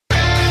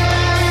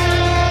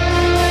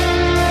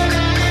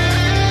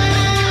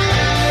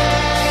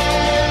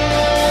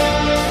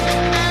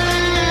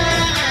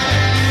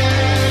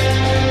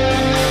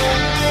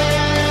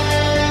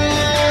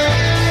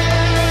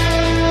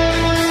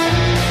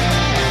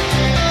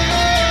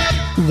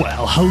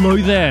Well, hello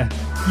there.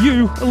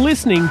 You are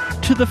listening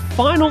to the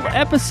final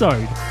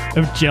episode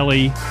of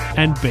Jelly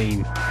and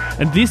Bean.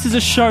 And this is a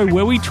show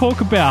where we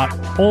talk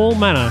about all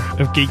manner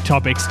of geek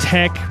topics,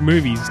 tech,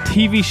 movies,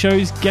 TV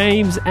shows,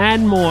 games,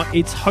 and more.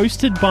 It's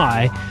hosted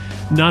by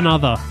none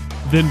other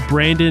than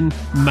Brandon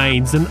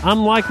Maines, an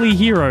unlikely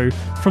hero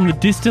from the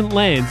distant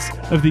lands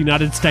of the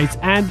United States,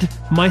 and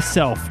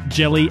myself,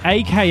 Jelly,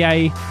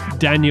 aka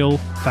Daniel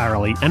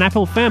Farrelly, an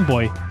Apple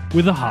fanboy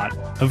with a heart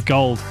of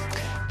gold.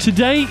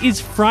 Today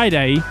is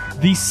Friday,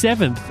 the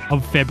 7th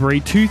of February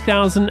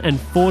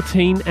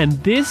 2014, and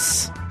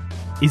this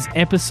is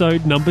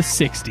episode number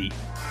 60.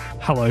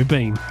 Hello,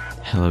 Bean.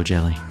 Hello,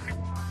 Jelly.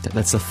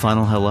 That's the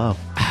final hello.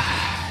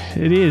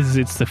 It is.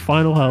 It's the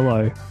final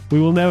hello.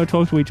 We will never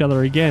talk to each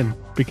other again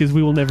because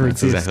we will never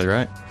exist. That's exactly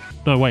right.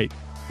 No, wait.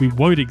 We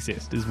won't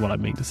exist is what I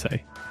mean to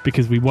say,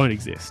 because we won't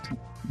exist.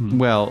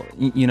 Well,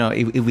 you know,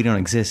 if we don't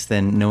exist,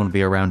 then no one will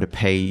be around to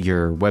pay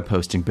your web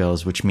hosting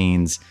bills, which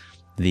means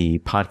the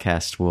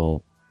podcast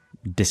will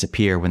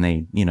disappear when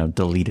they,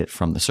 delete it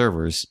from the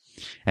servers,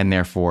 and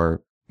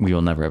therefore we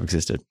will never have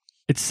existed.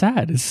 It's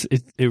sad.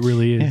 It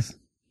really is. Yeah.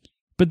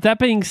 But that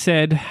being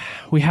said,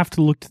 we have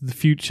to look to the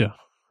future.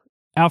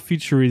 Our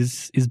future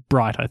is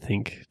bright, I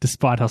think,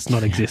 despite us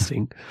not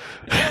existing.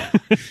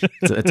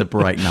 It's a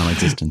bright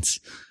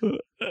non-existence.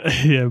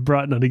 Yeah,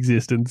 bright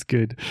non-existence.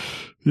 Good.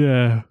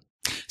 Yeah.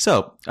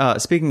 So,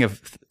 speaking of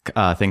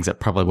things that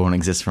probably won't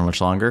exist for much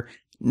longer,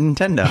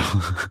 Nintendo.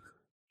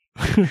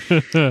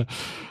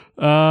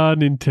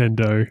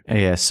 Nintendo.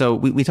 Yeah, so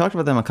we talked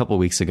about them a couple of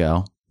weeks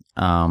ago,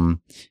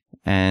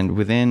 and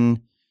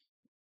within,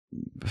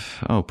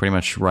 pretty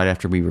much right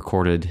after we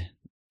recorded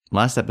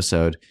last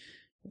episode,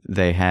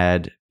 they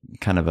had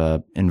kind of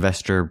a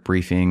investor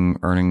briefing,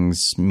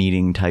 earnings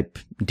meeting type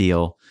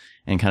deal,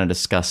 and kind of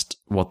discussed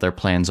what their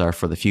plans are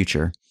for the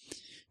future,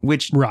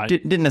 which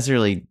didn't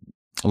necessarily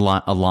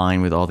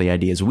align with all the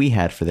ideas we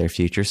had for their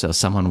future, so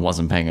someone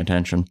wasn't paying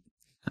attention.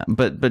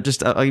 But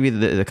just I'll give you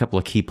the couple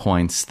of key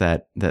points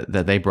that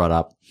they brought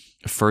up.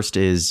 First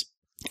is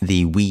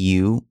the Wii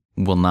U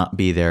will not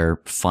be their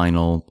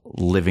final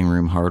living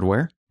room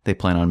hardware. They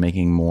plan on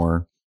making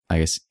more, I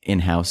guess,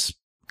 in-house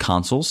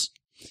consoles.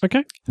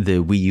 Okay.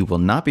 The Wii U will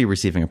not be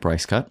receiving a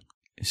price cut,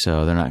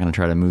 so they're not going to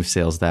try to move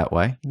sales that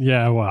way.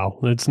 Yeah, well,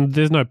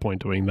 there's no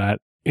point doing that.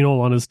 In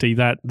all honesty,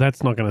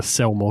 that's not going to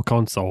sell more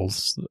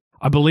consoles.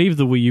 I believe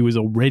the Wii U is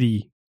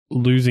already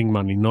losing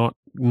money,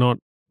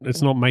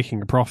 it's not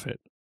making a profit.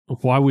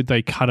 Why would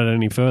they cut it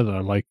any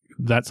further? Like,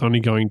 that's only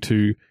going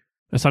to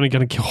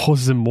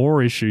cause them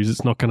more issues.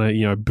 It's not going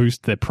to,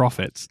 boost their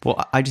profits.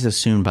 Well, I just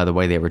assumed by the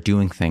way they were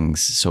doing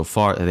things so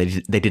far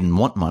that they didn't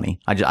want money.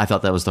 I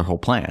thought that was their whole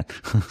plan.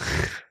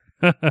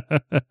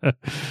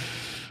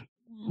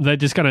 They're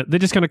just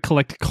gonna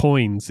collect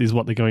coins, is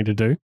what they're going to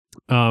do.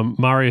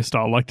 Mario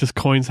style, like just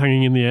coins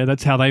hanging in the air.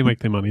 That's how they make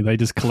their money. They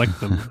just collect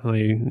them,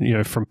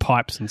 from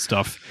pipes and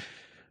stuff.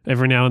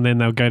 Every now and then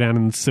they'll go down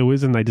in the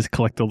sewers and they just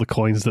collect all the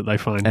coins that they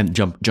find. And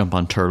jump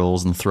on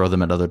turtles and throw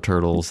them at other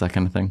turtles, that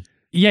kind of thing.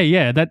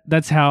 Yeah.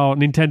 That's how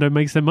Nintendo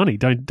makes their money.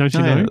 Don't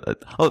you know?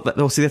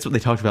 Oh, see, that's what they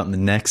talked about in the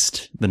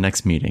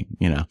next meeting.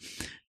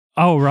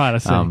 Oh, right. I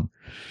see.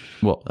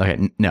 Well,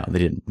 okay, no, they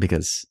didn't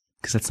because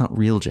that's not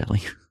real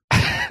Jelly.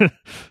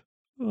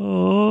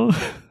 Oh.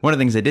 One of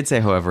the things they did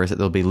say, however, is that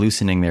they'll be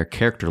loosening their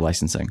character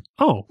licensing.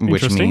 Oh,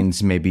 which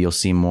means maybe you'll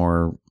see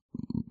more.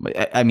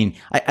 I mean,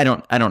 I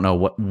don't know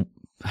what.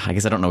 I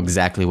guess I don't know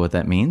exactly what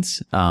that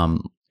means,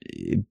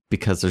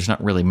 because there's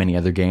not really many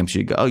other games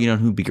you go, oh,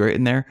 who'd be great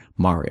in there?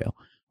 Mario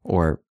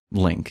or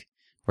Link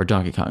or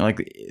Donkey Kong.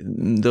 Like,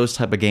 those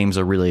type of games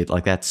are really,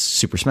 like, that's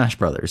Super Smash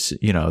Brothers.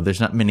 There's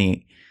not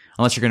many,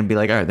 unless you're going to be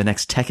like, all right, the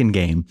next Tekken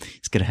game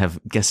is going to have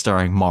guest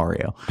starring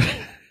Mario.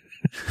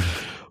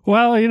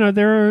 Well,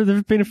 there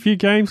have been a few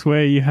games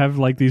where you have,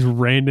 like, these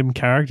random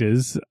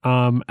characters.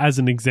 As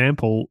an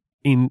example,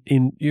 in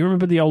you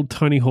remember the old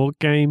Tony Hawk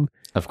game?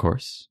 Of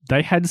course.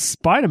 They had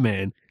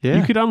Spider-Man. Yeah.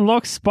 You could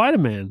unlock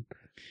Spider-Man.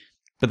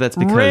 But that's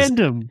because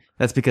random.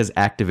 That's because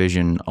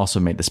Activision also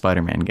made the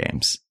Spider-Man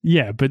games.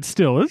 Yeah, but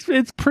still,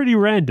 it's pretty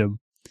random.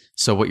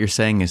 So what you're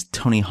saying is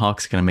Tony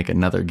Hawk's going to make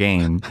another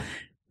game,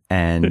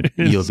 and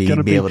you'll be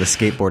able to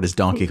skateboard as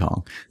Donkey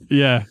Kong.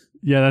 Yeah,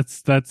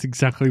 that's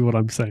exactly what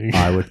I'm saying.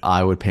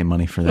 I would pay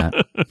money for that.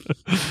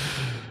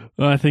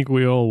 I think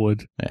we all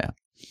would. Yeah.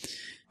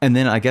 And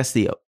then I guess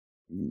the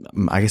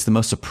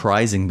most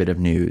surprising bit of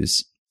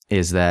news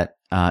is that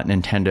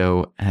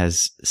Nintendo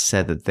has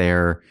said that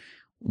they're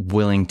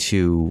willing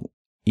to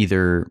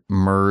either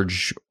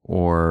merge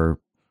or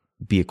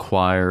be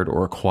acquired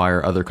or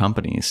acquire other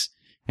companies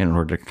in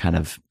order to kind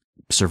of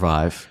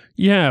survive.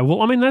 Yeah,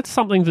 well, I mean, that's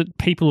something that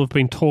people have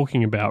been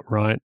talking about,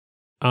 right?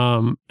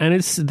 And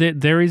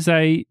there is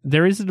a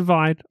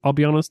divide. I'll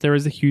be honest, there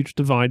is a huge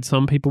divide.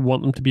 Some people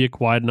want them to be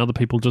acquired, and other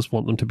people just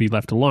want them to be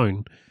left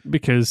alone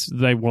because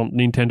they want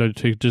Nintendo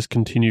to just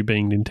continue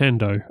being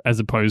Nintendo, as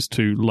opposed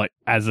to, like,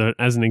 as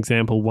an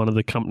example, one of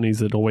the companies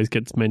that always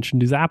gets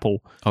mentioned is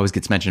Apple. Always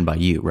gets mentioned by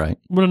you, right?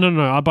 Well,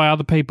 no, by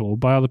other people,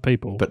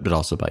 but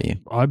also by you.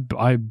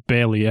 I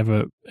barely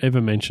ever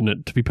mention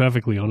it, to be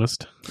perfectly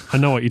honest. I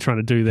know what you're trying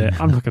to do there.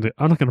 I'm not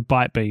gonna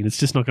bite Bean. It's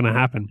just not going to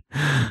happen.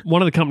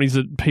 One of the companies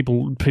that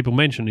people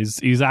mention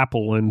is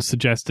Apple, and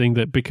suggesting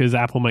that because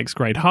Apple makes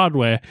great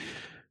hardware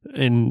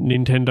and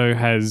Nintendo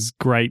has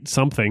great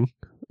something,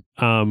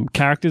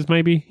 characters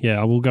maybe.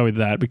 Yeah, I will go with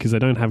that, because they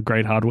don't have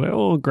great hardware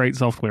or great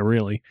software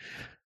really.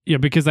 Yeah,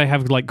 because they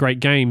have like great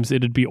games.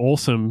 It'd be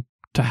awesome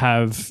to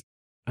have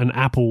an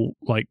Apple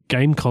like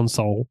game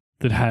console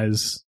that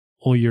has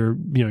all your,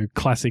 you know,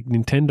 classic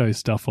Nintendo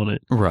stuff on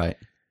it. Right.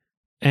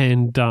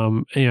 And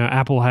you know,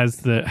 Apple has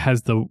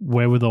the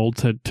wherewithal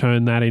to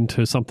turn that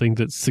into something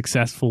that's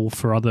successful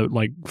for other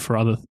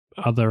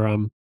other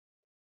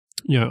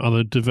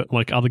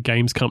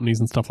games companies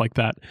and stuff like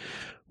that,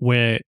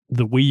 where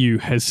the Wii U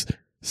has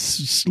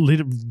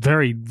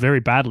very, very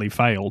badly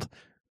failed,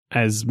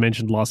 as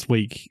mentioned last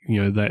week.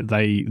 You know, that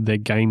their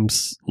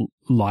games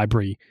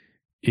library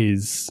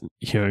is,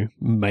 you know,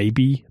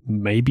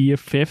 maybe a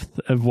fifth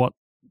of what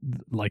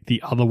like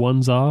the other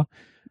ones are.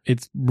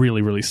 It's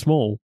really, really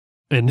small.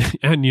 And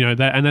you know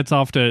that's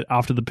after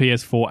the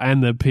PS4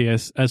 and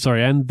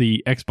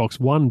the Xbox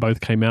One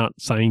both came out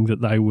saying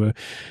that they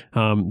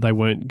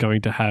weren't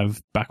going to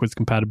have backwards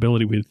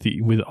compatibility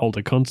with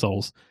older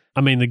consoles.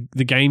 I mean,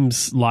 the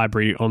games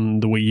library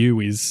on the Wii U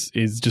is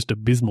just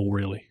abysmal,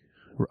 really,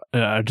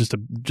 just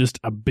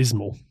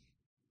abysmal.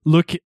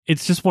 Look,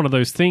 it's just one of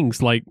those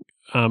things. Like,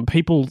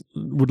 people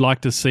would like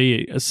to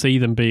see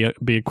them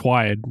be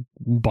acquired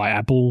by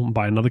Apple,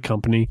 by another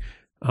company.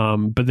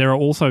 But there are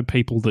also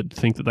people that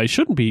think that they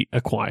shouldn't be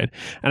acquired.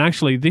 And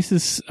actually, this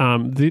is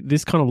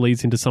this kind of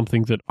leads into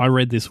something that I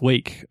read this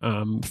week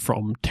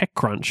from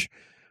TechCrunch,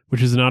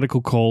 which is an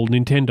article called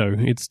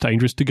 "Nintendo, It's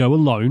Dangerous to Go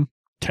Alone.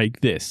 Take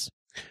This."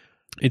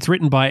 It's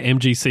written by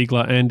MG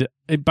Siegler, and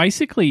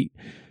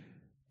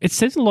it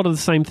says a lot of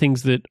the same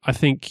things that I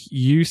think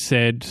you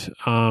said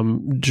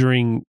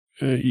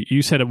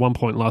you said at one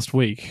point last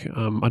week.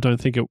 I don't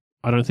think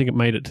it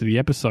made it to the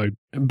episode,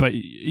 but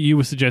you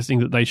were suggesting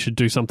that they should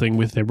do something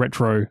with their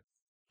retro,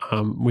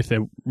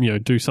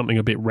 do something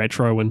a bit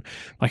retro and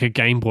like a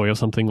Game Boy or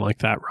something like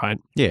that, right?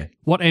 Yeah.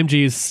 What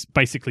MG is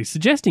basically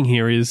suggesting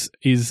here is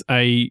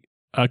a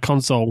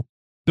console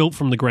built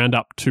from the ground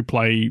up to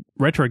play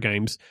retro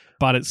games,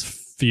 but it's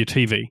for your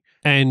TV.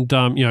 And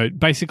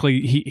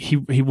basically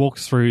he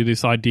walks through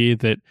this idea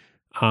that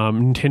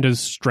Nintendo's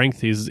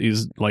strength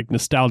is like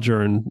nostalgia,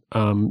 and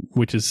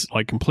which is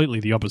like completely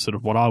the opposite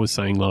of what I was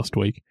saying last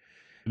week.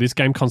 This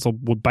game console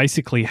would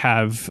basically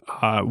have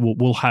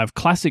will have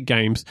classic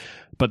games,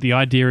 but the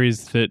idea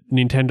is that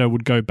Nintendo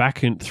would go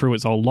back through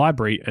its old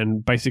library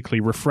and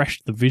basically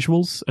refresh the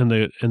visuals and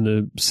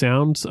the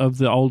sounds of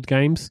the old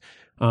games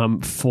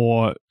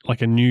for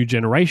like a new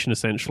generation,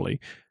 essentially,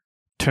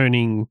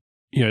 turning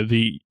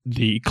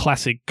the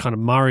classic kind of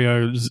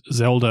Mario,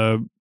 Zelda,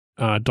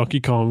 Donkey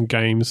Kong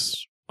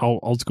games,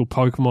 old school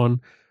Pokemon,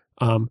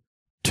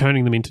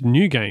 turning them into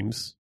new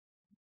games,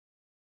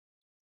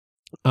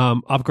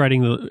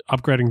 upgrading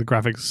the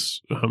graphics,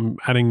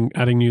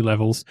 adding new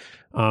levels,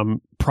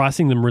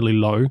 pricing them really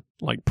low,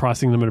 like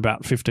pricing them at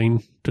about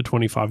 $15 to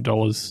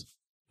 $25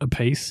 a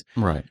piece,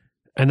 right?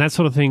 And that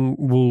sort of thing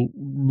will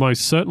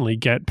most certainly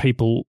get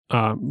people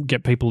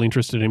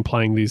interested in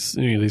playing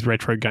these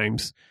retro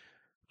games.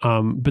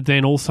 But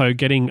then also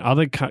getting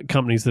other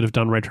companies that have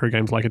done retro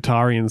games like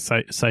Atari and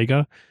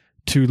Sega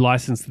to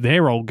license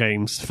their old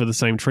games for the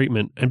same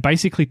treatment, and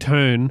basically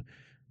turn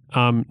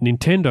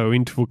Nintendo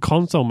into a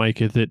console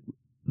maker that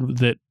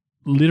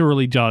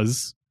literally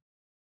does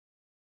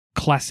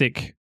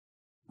classic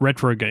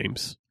retro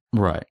games,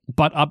 right?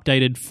 But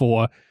updated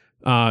for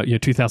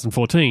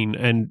 2014,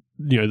 and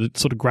the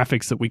sort of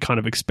graphics that we kind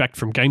of expect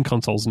from game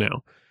consoles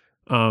now,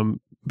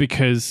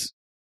 because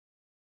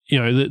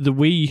the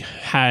Wii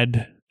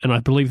had. And I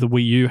believe the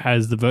Wii U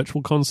has the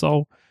Virtual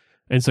Console,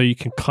 and so you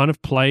can kind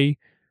of play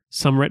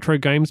some retro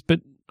games. But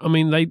I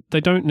mean,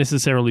 they don't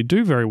necessarily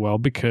do very well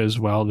because,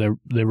 well,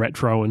 they're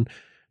retro, and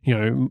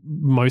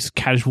most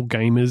casual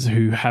gamers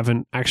who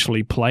haven't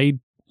actually played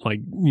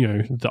like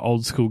the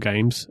old school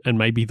games, and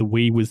maybe the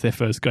Wii was their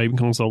first game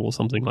console or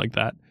something like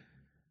that.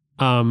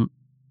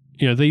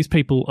 These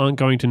people aren't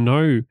going to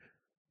know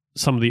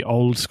some of the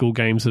old school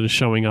games that are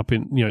showing up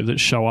that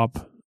show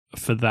up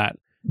for that.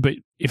 But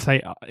if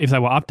they were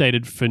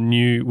updated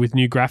with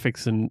new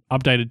graphics and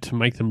updated to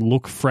make them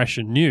look fresh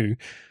and new,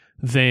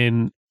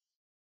 then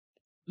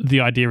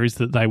the idea is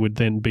that they would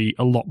then be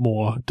a lot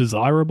more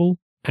desirable,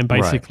 and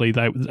basically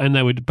they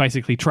would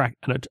basically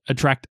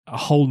attract a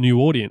whole new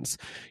audience.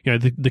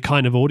 The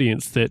kind of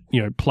audience that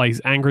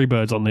plays Angry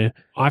Birds on their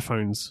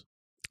iPhones.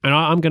 And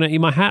I'm going to eat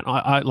my hat.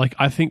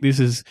 I think this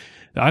is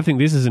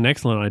an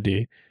excellent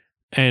idea.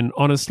 And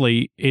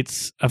honestly,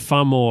 it's a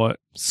far more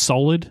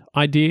solid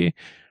idea.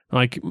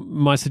 Like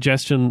my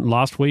suggestion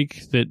last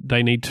week that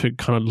they need to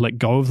kind of let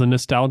go of the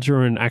nostalgia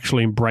and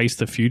actually embrace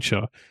the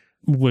future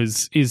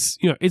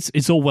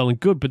it's all well and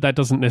good, but that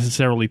doesn't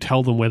necessarily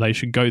tell them where they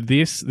should go.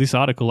 This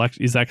article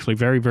is actually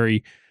very,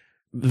 very,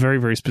 very,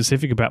 very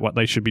specific about what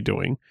they should be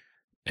doing,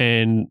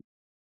 and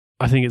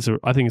I think it's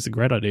a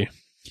great idea.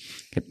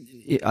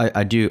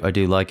 I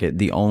do like it.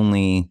 The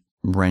only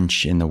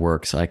wrench in the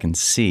works I can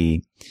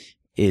see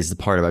is the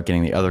part about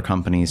getting the other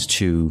companies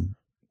to,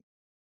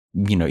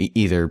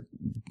 either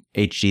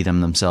HD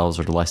them themselves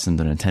or to license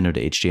the Nintendo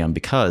to HD them,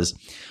 because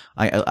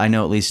I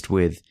know at least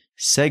with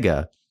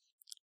Sega,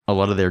 a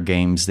lot of their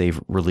games,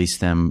 they've released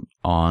them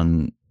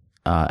on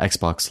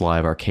Xbox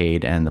Live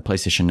Arcade and the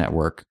PlayStation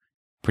Network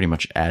pretty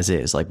much as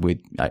is. Like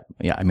I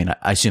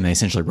assume they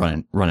essentially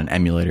run in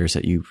emulators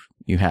that you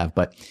have,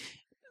 but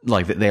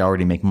like they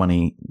already make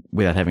money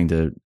without having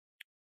to,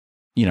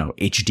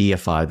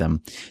 HDify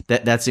them.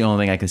 That's the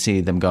only thing I can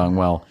see them going,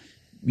 well,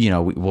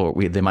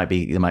 they might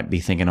be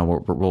thinking,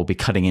 oh, we'll be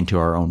cutting into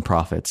our own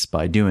profits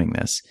by doing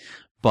this,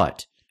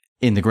 but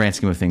in the grand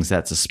scheme of things,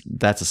 that's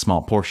a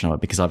small portion of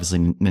it, because obviously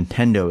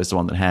Nintendo is the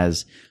one that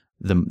has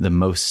the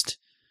most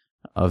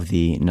of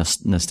the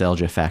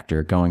nostalgia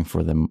factor going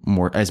for them.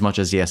 More, as much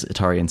as yes,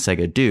 Atari and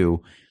Sega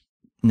do,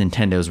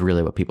 Nintendo is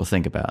really what people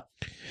think about.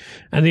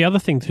 And the other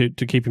thing to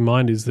keep in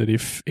mind is that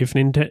if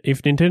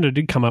Nintendo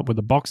did come up with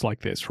a box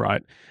like this,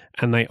 right,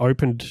 and they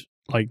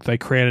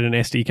created an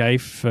SDK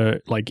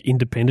for like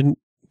independent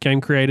game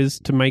creators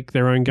to make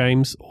their own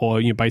games,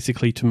 or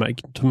basically to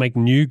make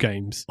new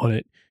games on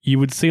it, you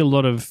would see a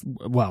lot of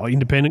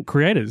independent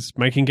creators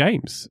making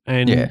games,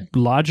 and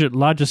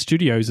larger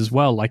studios as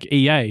well, like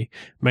EA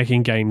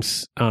making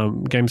games for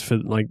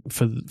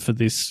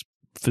this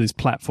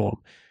platform.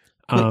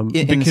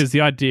 Because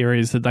the idea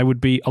is that they would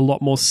be a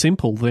lot more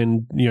simple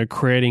than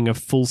creating a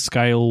full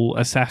scale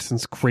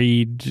Assassin's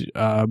Creed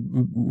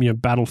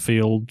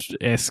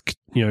Battlefield-esque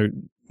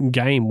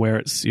game where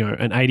it's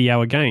an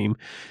 80-hour game.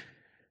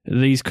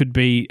 These could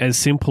be as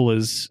simple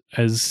as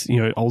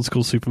old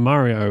school Super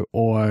Mario,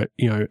 or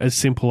as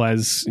simple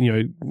as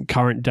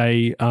current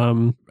day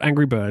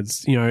Angry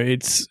Birds.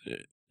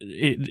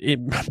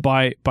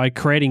 By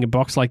creating a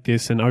box like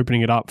this and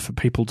opening it up for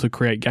people to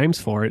create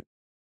games for it,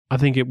 I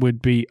think it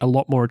would be a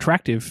lot more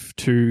attractive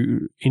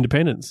to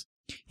independents.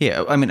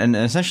 Yeah, I mean, and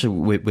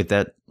essentially with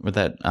that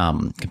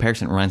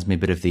comparison, it reminds me a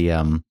bit of the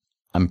I'm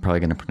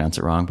probably going to pronounce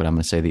it wrong, but I'm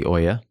going to say the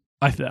Ouya.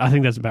 I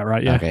think that's about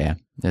right. Yeah. Okay. Yeah.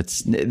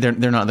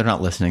 They're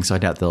not listening, so I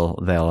doubt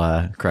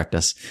they'll correct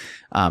us.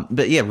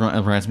 But yeah, it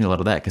reminds me a lot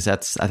of that, because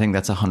I think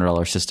that's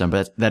 $100 system,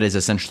 but that is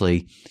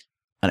essentially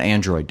an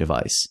Android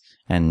device,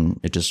 and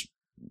it just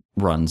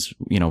runs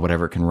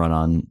whatever it can run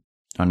on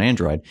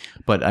Android.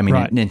 But I mean,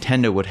 right.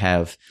 Nintendo would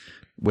have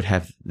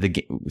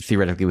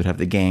theoretically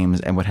the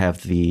games and would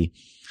have the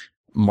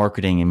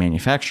marketing and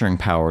manufacturing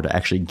power to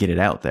actually get it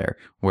out there,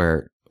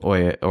 where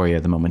Ouya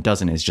at the moment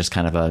doesn't. Is just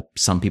kind of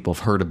some people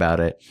have heard about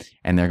it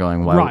and they're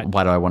going, why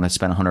do I want to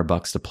spend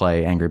 $100 to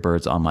play Angry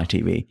Birds on my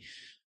TV?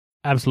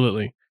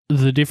 Absolutely.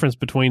 The difference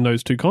between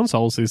those two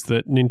consoles is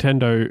that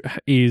Nintendo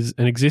is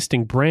an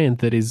existing brand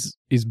that is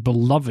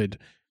beloved.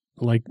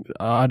 Like,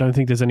 I don't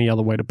think there's any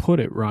other way to put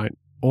it, right?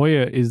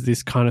 Ouya is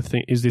this kind of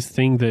thing, is this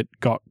thing that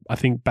got, I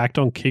think, backed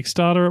on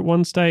Kickstarter at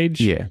one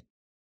stage. Yeah.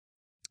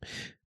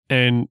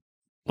 And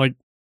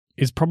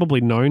is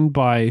probably known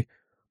by,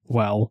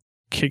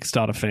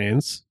 Kickstarter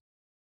fans.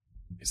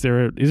 Is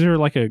there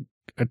like a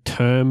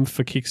term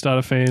for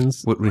Kickstarter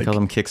fans? What we call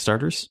them,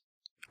 Kickstarters?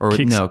 Or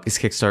no, is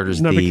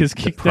Kickstarters because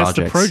that's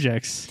the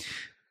projects.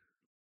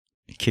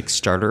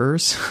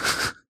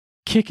 Kickstarters?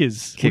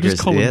 Kickers. We'll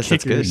just call them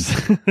kickers.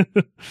 That's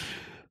good.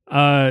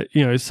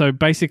 So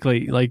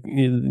basically,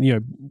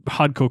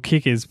 hardcore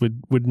kickers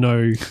would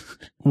know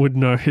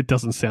it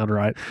doesn't sound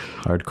right.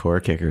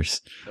 Hardcore kickers.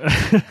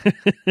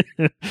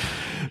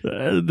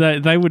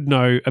 They would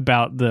know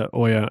about the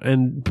Ouya,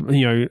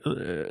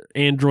 and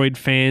Android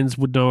fans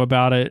would know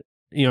about it.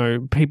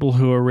 People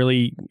who are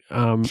really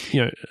kind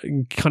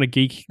of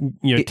geek,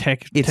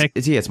 tech.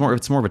 It's more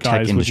of a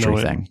tech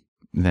industry thing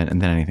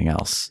than anything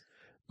else.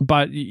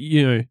 But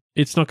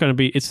it's not going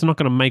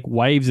to make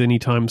waves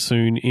anytime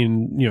soon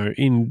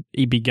in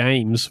EB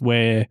Games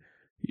where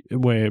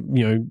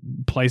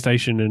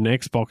PlayStation and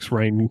Xbox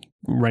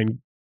reign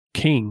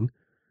king,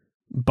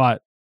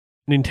 but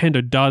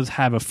Nintendo does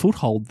have a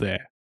foothold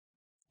there,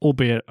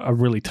 albeit a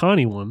really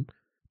tiny one,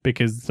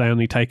 because they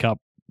only take up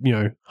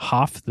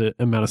half the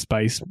amount of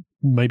space,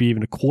 maybe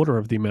even a quarter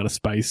of the amount of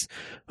space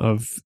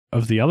of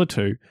the other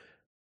two.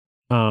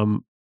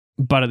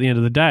 But at the end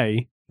of the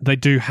day, they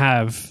do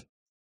have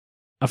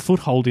a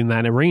foothold in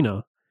that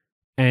arena,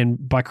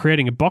 and by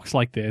creating a box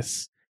like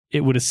this,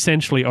 it would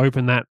essentially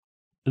open that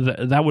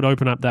would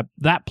open up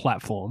that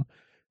platform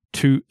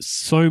to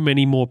so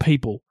many more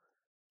people.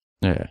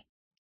 Yeah.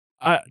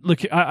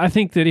 I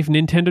think that if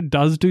Nintendo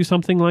does do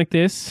something like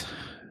this,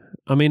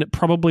 I mean, it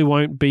probably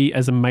won't be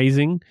as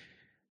amazing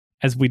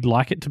as we'd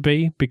like it to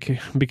be,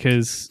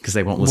 because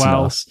they won't listen to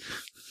us.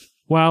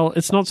 Well,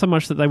 it's not so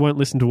much that they won't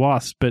listen to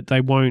us, but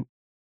they won't.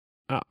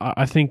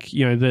 I think,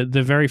 you know,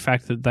 the very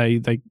fact that they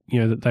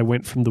that they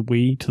went from the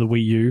Wii to the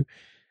Wii U,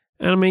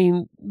 and I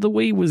mean, the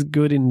Wii was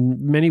good in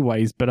many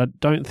ways, but I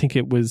don't think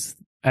it was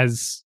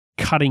as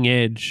cutting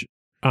edge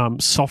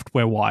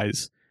software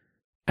wise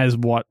as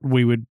what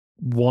we would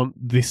want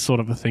this sort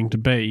of a thing to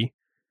be.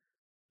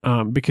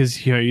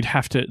 Because, you know,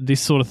 this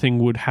sort of thing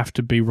would have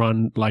to be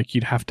run, like,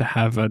 you'd have to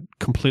have a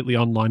completely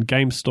online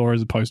game store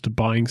as opposed to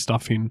buying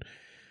stuff in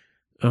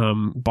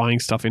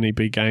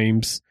EB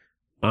Games.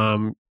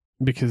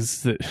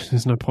 Because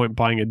there's no point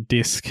buying a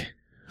disc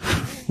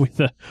with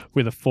a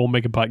 4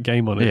 megabyte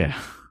game on it. Yeah.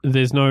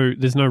 There's no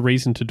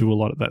reason to do a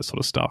lot of that sort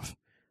of stuff.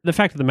 The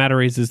fact of the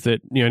matter is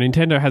that, you know,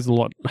 Nintendo has a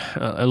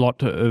lot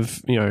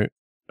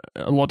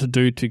to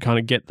do to kind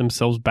of get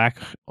themselves back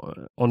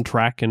on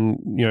track and,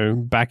 you know,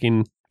 back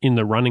in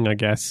the running, I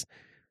guess.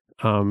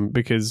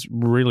 Because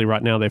really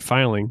right now they're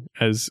failing,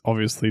 as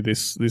obviously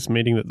this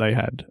meeting that they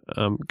had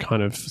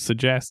kind of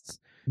suggests.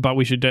 But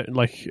we should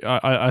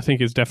I think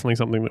it's definitely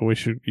something that we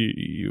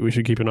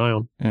should keep an eye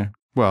on. Yeah.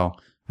 Well,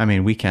 I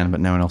mean, we can,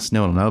 but no one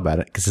will know about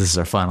it because this is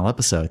our final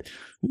episode.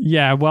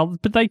 Yeah. Well,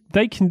 but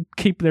they can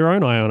keep their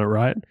own eye on it,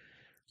 right?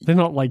 They're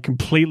not like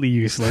completely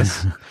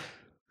useless.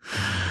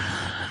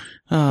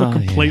 Not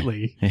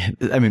completely. Yeah.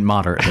 I mean,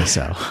 moderately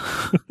so.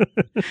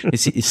 You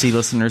see,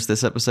 listeners,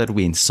 this episode,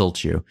 we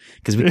insult you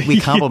because we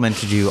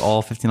complimented you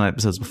all 59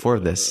 episodes before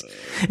this.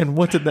 And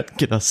what did that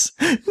get us?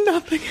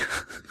 Nothing.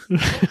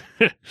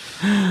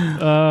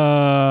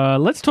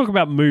 Let's talk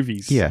about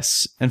movies.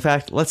 Yes. In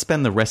fact, let's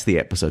spend the rest of the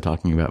episode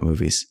talking about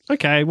movies.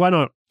 Okay, why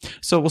not?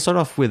 So we'll start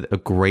off with a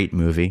great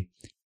movie,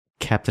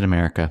 Captain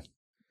America.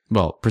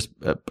 Well,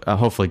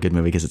 hopefully a good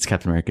movie because it's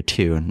Captain America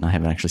 2, and I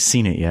haven't actually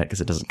seen it yet because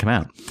it doesn't come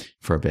out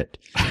for a bit.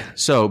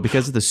 So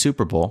because of the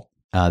Super Bowl,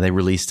 they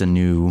released a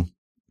new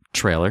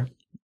trailer,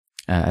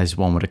 as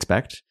one would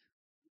expect.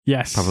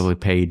 Yes. Probably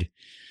paid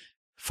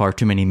far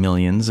too many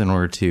millions in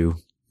order to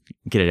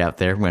get it out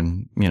there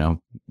when, you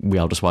know, we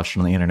all just watched it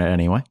on the internet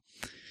anyway.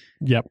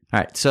 Yep. All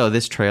right. So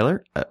this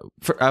trailer,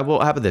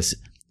 well, how about this?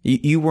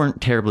 You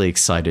weren't terribly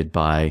excited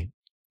by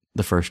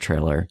the first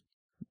trailer.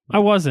 I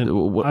wasn't.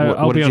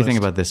 What did you think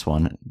about this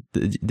one?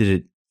 Did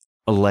it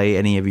allay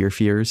any of your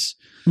fears?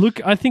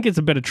 Look, I think it's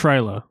a better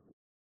trailer.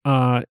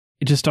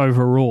 Just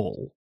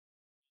overall,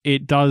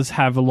 it does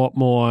have a lot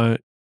more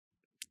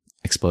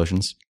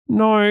explosions.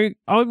 No,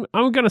 I'm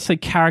going to say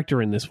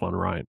character in this one,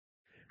 right?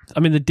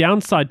 I mean, the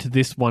downside to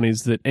this one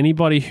is that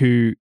anybody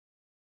who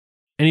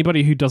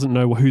doesn't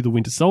know who the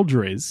Winter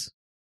Soldier is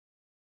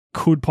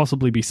could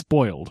possibly be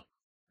spoiled.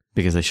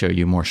 Because they show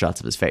you more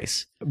shots of his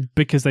face.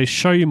 Because they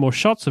show you more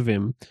shots of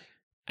him.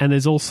 And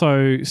there's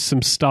also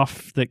some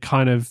stuff that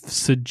kind of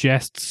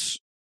suggests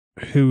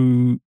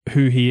who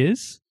he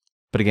is.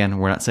 But again,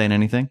 we're not saying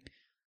anything.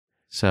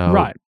 So,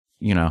 right.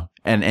 You know,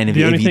 and if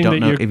you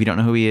don't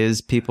know who he is,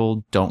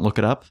 people don't look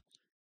it up.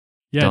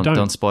 Yeah,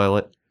 don't spoil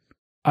it.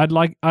 I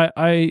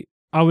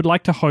would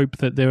like to hope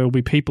that there will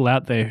be people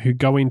out there who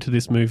go into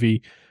this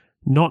movie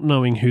not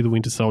knowing who the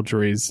Winter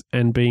Soldier is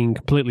and being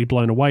completely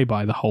blown away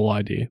by the whole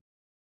idea.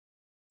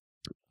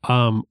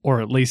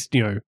 Or at least,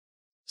 you know,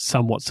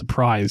 somewhat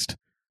surprised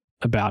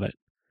about it.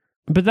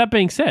 But that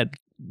being said,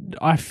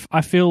 I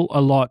feel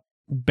a lot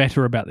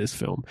better about this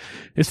film.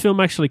 This film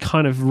actually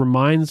kind of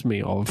reminds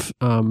me of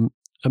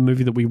a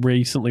movie that we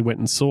recently went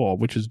and saw,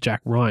 which is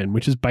Jack Ryan,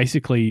 which is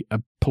basically a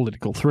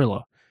political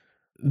thriller.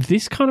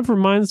 This kind of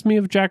reminds me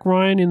of Jack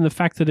Ryan in the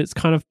fact that it's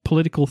kind of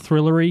political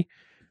thrillery,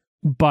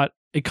 but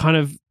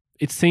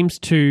it seems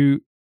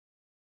to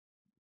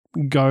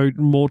go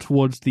more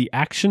towards the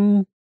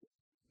action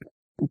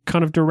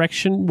kind of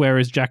direction,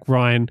 whereas Jack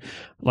Ryan,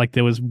 like,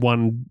 there was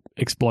one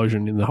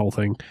explosion in the whole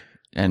thing.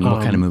 And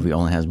what kind of movie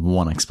only has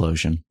one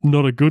explosion?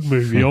 Not a good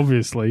movie,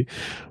 obviously.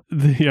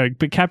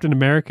 But Captain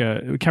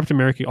America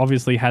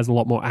obviously has a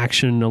lot more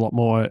action, a lot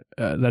more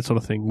that sort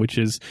of thing, which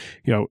is,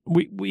 you know,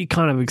 we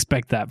kind of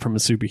expect that from a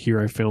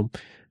superhero film.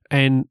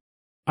 And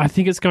I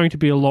think it's going to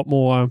be a lot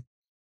more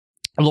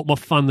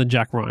fun than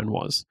Jack Ryan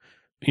was.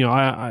 You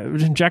know,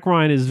 Jack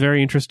Ryan is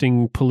very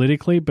interesting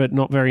politically, but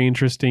not very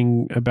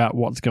interesting about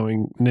what's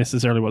going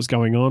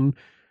on,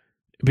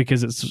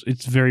 because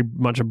it's very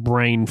much a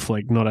brain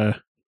flick, not a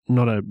you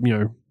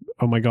know,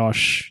 oh my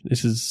gosh,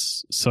 this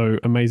is so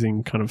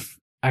amazing kind of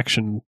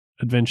action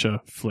adventure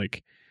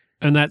flick.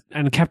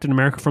 And Captain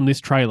America from this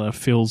trailer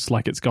feels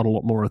like it's got a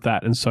lot more of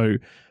that. And so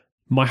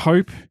my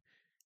hope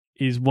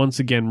is once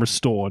again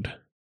restored.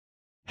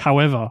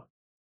 However,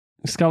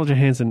 Scarlett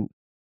Johansson,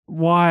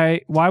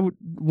 why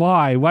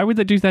would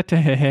they do that to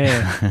her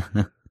hair?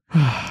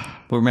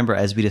 Well, remember,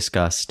 as we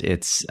discussed,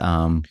 it's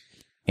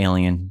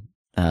alien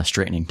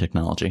straightening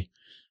technology.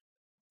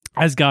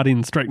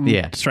 Asgardian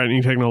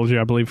straightening technology,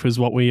 I believe, was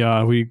what we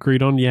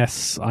agreed on.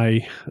 Yes,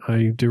 I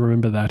do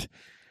remember that.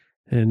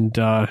 And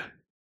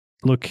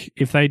look,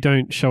 if they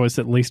don't show us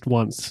at least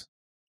once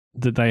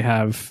that they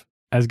have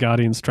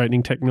Asgardian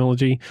straightening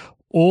technology,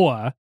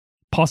 or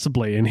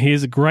possibly, and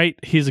here's a great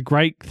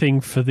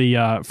thing for the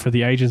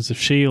Agents of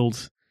S.H.I.E.L.D.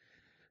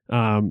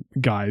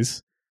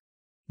 guys,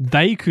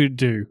 they could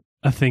do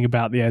a thing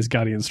about the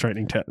Asgardian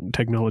straightening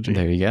technology.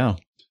 There you go.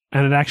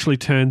 And it actually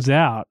turns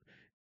out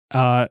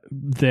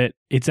that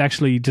it's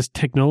actually just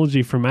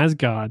technology from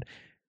Asgard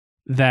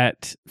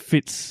that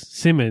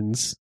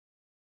Fitzsimmons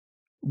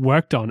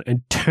worked on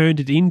and turned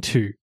it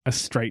into a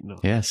straightener.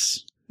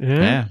 Yes.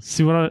 Yeah.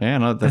 See what I? Yeah.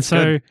 No, that's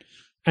good.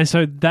 And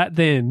so that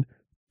then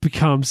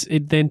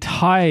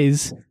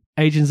ties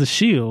Agents of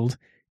S.H.I.E.L.D.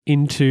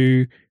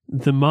 into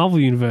the Marvel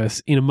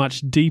Universe in a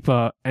much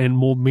deeper and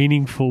more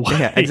meaningful way.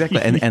 Yeah,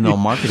 exactly. And they'll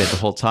market it the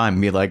whole time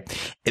and be like,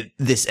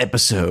 this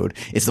episode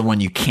is the one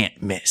you can't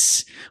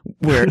miss,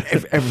 where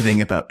everything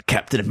about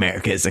Captain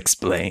America is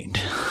explained.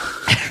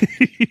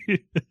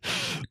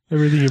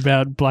 Everything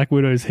about Black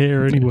Widow's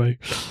hair, anyway.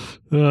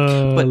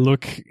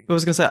 Look, I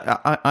was gonna say,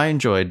 I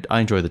enjoyed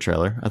the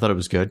trailer. I thought it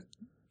was good.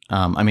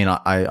 I mean,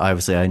 I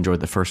obviously I enjoyed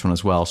the first one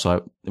as well,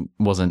 so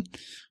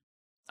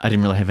I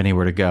didn't really have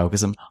anywhere to go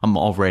because I'm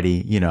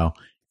already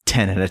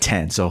 10 out of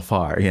 10 so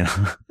far.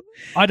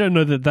 I don't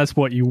know that that's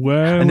what you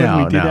were when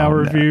we did our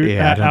review,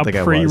 our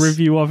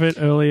pre-review of it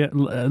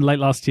late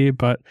last year,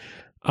 but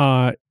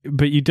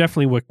you're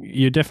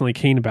definitely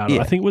keen about it.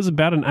 Yeah. I think it was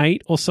about an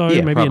 8 or so,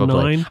 maybe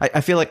probably. a 9.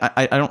 I feel like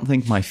I don't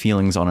think my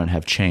feelings on it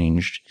have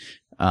changed,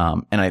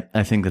 and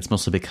I think that's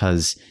mostly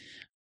because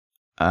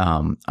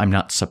I'm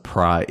not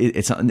surprised.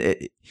 It's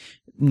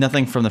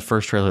nothing from the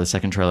first trailer, the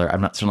second trailer.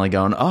 I'm not suddenly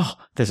going, oh,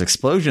 there's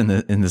explosion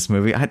in this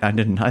movie. I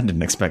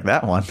didn't expect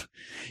that one.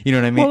 You know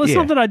what I mean? Well, it's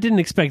not that I didn't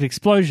expect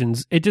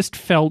explosions. It just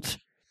felt,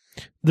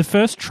 the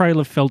first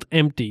trailer felt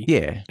empty.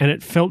 Yeah. And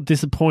it felt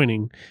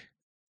disappointing.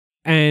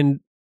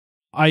 And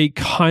I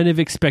kind of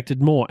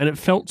expected more. And it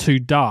felt too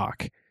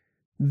dark.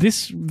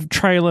 This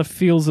trailer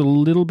feels a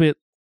little bit,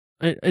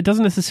 it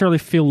doesn't necessarily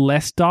feel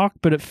less dark,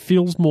 but it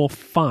feels more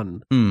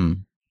fun.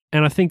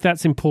 And I think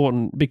that's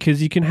important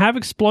because you can have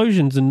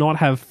explosions and not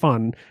have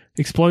fun.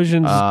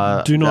 Explosions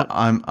do not.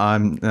 I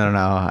don't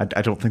know.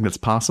 I don't think that's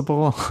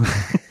possible.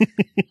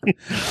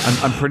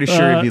 I'm pretty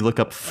sure if you look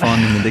up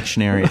fun in the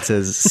dictionary, it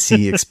says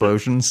see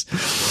explosions.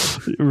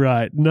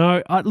 Right.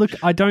 No.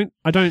 I don't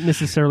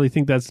necessarily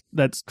think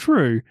that's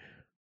true.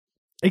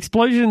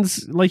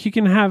 Explosions, like you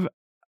can have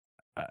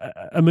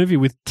a movie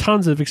with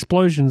tons of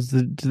explosions.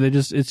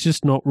 It's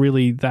just not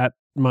really that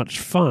much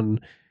fun.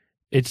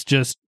 It's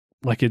just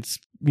like it's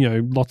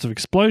lots of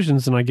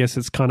explosions, and I guess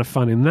it's kind of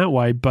fun in that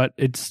way, but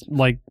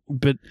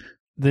but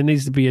there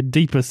needs to be a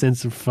deeper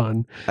sense of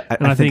fun.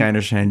 I think I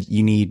understand.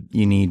 You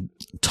need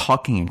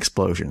talking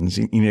explosions.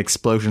 You need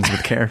explosions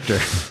with character.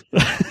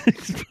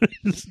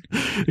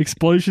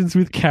 Explosions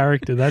with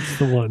character. That's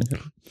the one.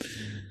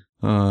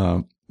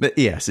 But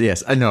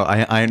yes, I know.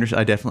 I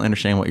definitely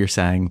understand what you're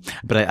saying.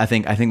 But I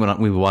think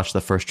when we watched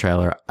the first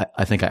trailer,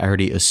 I think I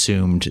already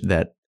assumed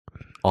that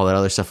all that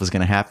other stuff was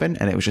going to happen,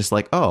 and it was just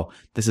like, oh,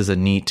 this is a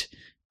neat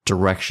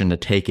direction to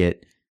take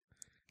it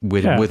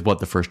with what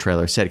the first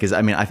trailer said. Because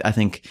I mean, I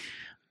think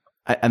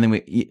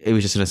it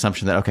was just an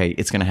assumption that okay,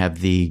 it's going to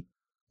have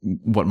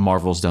what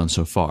Marvel's done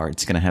so far.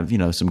 It's going to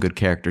have some good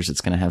characters. It's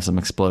going to have some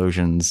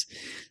explosions,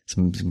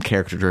 some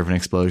character driven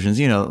explosions.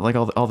 Like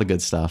all the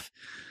good stuff.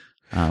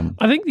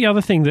 I think the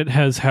other thing that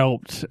has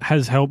helped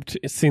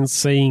since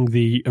seeing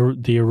the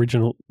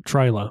original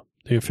trailer,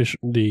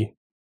 the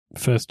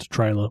first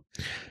trailer.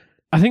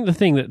 I think the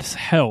thing that's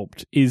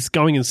helped is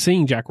going and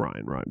seeing Jack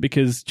Ryan, right?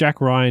 Because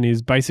Jack Ryan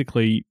is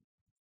basically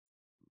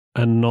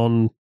a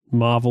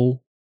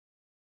non-Marvel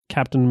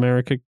Captain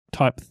America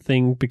type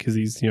thing because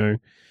he's,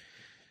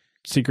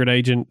 secret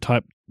agent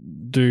type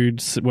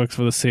dude, works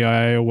for the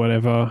CIA or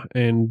whatever,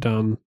 and,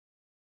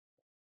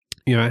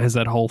 has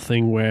that whole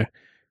thing where,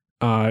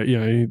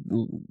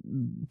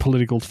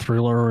 political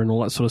thriller and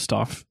all that sort of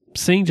stuff.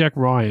 Seeing Jack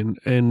Ryan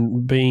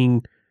and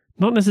being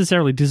not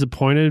necessarily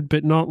disappointed,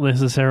 but not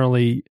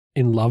necessarily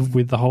in love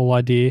with the whole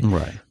idea.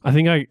 Right. I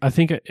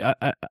think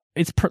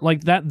it's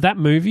like that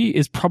movie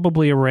is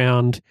probably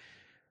around,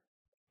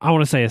 I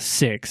want to say a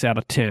 6 out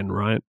of 10,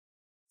 right?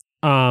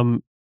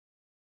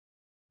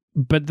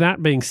 But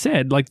that being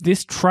said, like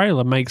this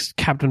trailer makes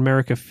Captain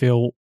America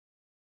feel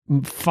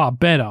far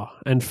better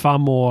and far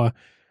more,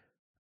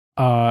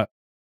 I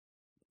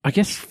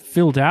guess,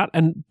 filled out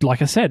and,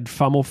 like I said,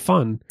 far more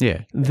fun.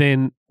 Yeah.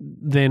 Than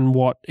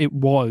what it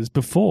was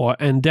before,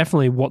 and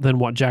definitely than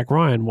what Jack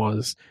Ryan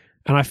was.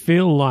 And I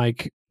feel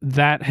like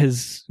that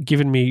has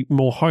given me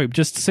more hope.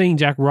 Just seeing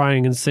Jack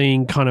Ryan and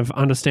seeing kind of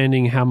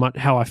understanding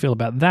how I feel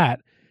about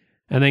that,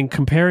 and then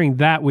comparing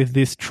that with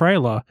this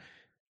trailer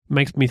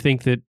makes me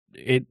think that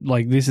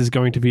this is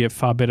going to be a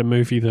far better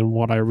movie than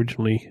what I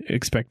originally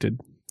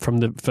expected from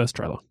the first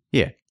trailer.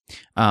 Yeah.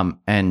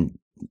 And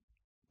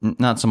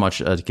not so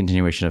much a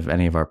continuation of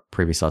any of our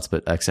previous thoughts,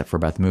 but except for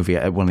about the movie,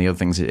 one of the other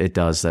things it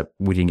does that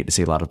we didn't get to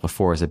see a lot of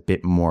before is a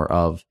bit more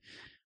of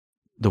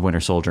the Winter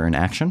Soldier in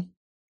action.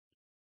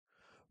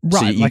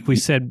 Right, so like we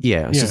said.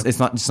 Yeah, it's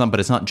not, but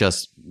it's not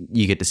just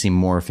you get to see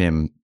more of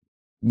him,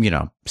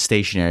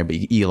 stationary, but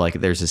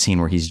there's a scene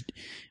where he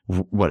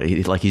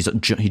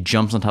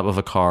jumps on top of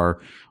a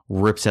car,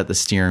 rips at the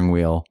steering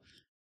wheel,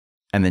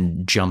 and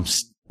then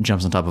jumps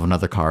jumps on top of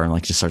another car and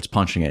like just starts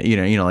punching it.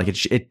 Like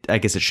it. I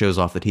guess it shows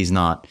off that he's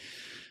a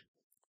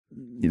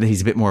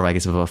bit more, I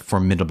guess, of a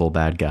formidable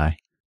bad guy.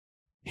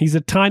 He's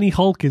a tiny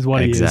Hulk, is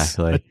what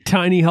Exactly. he is. A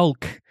tiny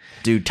Hulk.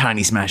 Dude,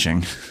 tiny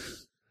smashing.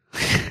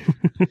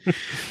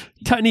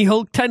 Tiny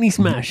Hulk, tiny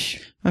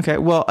smash. Okay,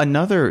 well,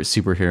 another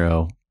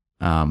superhero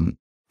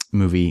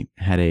movie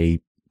had a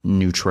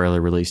new trailer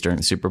released during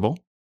the Super Bowl,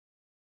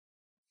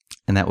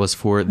 and that was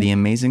for The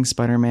Amazing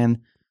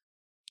Spider-Man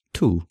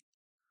 2.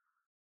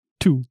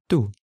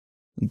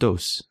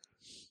 Dos.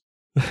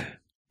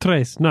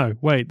 Tres. No,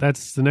 wait,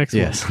 that's the next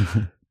Yes.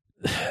 one.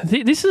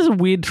 This is a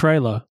weird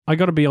trailer. I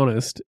got to be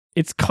honest.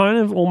 It's kind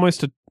of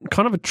almost a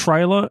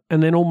trailer,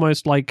 and then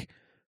almost like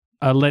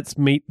a let's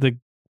meet the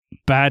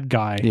bad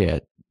guy Yeah.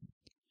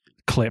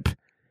 clip.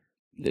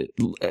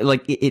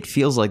 Like it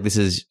feels like this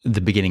is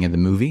the beginning of the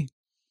movie.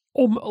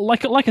 Or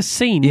like a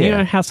scene. Yeah. You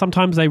know how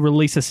sometimes they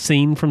release a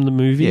scene from the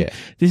movie? Yeah.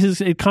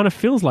 It kind of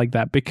feels like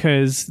that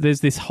because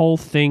there's this whole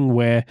thing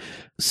where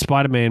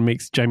Spider-Man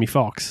meets Jamie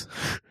Foxx.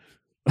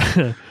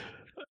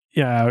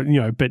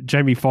 Yeah, but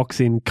Jamie Foxx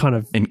in kind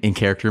of In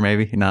character,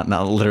 maybe not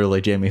literally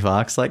Jamie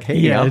Foxx. Like, hey,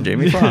 Yeah. I'm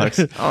Jamie Foxx.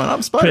 Oh, and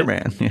I'm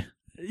Spider-Man.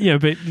 Yeah.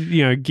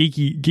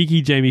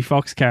 geeky Jamie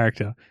Foxx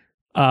character.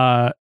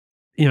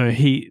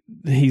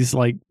 He's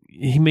like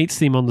he meets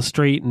them on the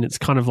street, and it's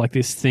kind of like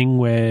this thing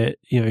where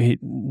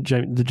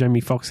the Jamie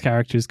Foxx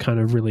character is kind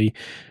of really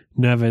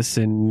nervous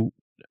and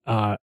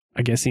I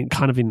guess in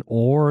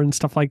awe and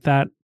stuff like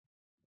that.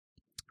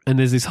 And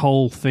there's this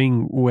whole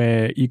thing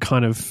where you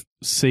kind of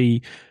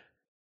see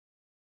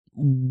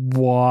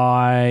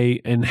why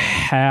and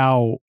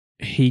how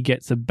he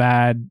gets a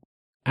bad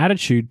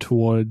attitude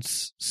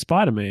towards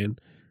Spider-Man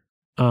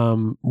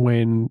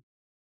when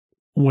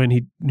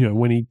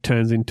he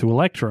turns into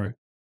Electro.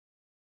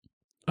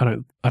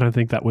 I don't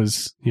think that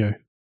was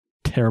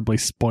terribly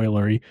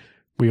spoilery.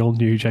 We all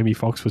knew Jamie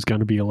Foxx was going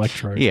to be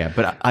Electro. Yeah,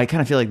 but I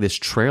kind of feel like this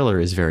trailer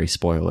is very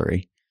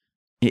spoilery.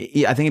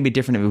 I think it'd be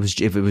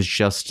different if it was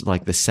just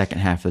like the second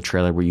half of the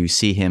trailer where you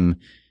see him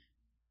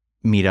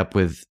meet up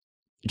with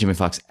Jamie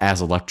Foxx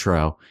as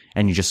Electro,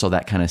 and you just saw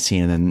that kind of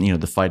scene, and then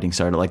the fighting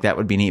started. Like that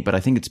would be neat. But I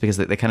think it's because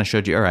they kind of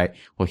showed you, all right,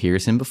 well,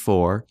 here's him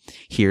before,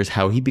 here's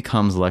how he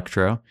becomes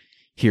Electro,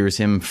 here's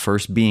him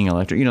first being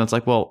Electro. It's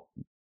like, well,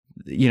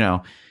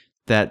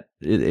 that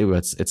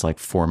it's like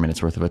 4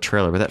 minutes worth of a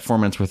trailer, but that 4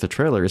 minutes worth of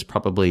trailer is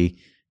probably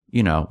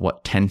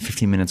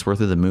 10-15 minutes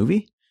worth of the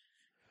movie.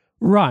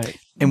 Right.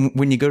 And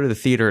when you go to the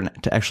theater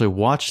to actually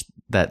watch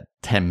that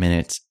 10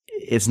 minutes,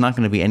 it's not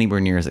going to be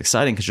anywhere near as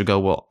exciting because you'll go,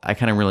 well, I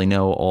kind of really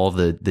know all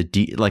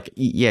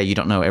you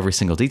don't know every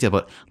single detail,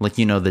 but like,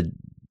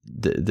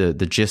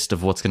 the gist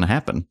of what's going to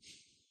happen.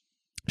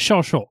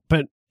 Sure.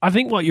 But I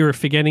think what you're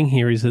forgetting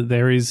here is that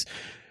there is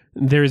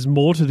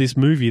more to this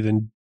movie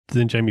than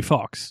Jamie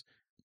Foxx.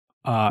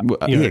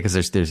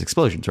 Because there's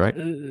explosions, right?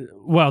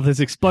 Well, there's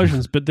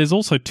explosions, but there's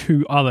also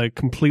two other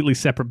completely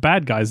separate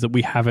bad guys that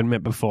we haven't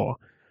met before.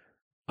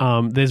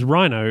 There's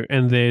Rhino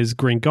and there's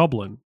Green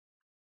Goblin.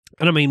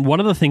 And I mean, one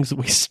of the things that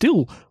we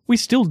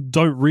still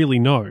don't really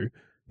know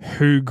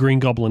who Green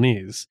Goblin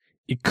is.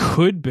 It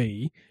could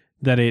be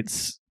that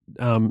it's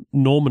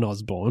Norman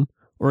Osborn,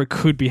 or it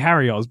could be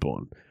Harry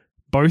Osborn.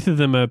 Both of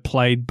them are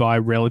played by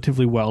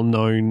relatively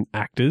well-known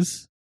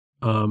actors,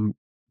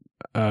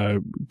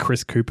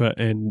 Chris Cooper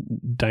and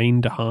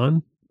Dane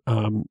DeHaan,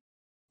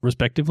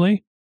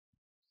 respectively.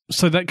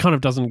 So that kind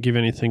of doesn't give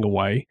anything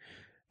away.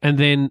 And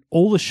then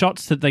all the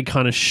shots that they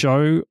kind of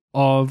show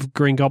of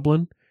Green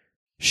Goblin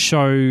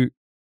show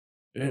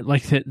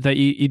like that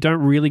you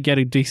don't really get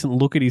a decent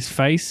look at his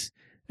face.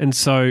 And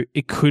so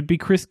it could be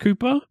Chris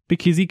Cooper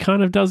because he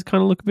kind of does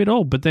kind of look a bit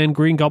old. But then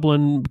Green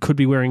Goblin could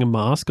be wearing a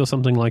mask or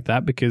something like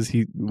that because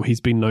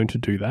he's been known to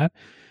do that.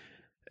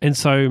 And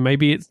so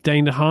maybe it's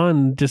Dane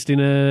DeHaan just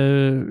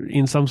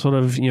in some sort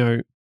of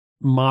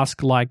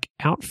mask-like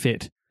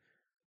outfit.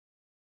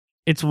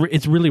 It's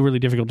really, really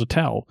difficult to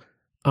tell.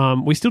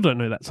 We still don't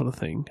know that sort of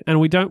thing, and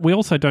we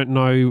also don't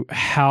know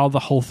how the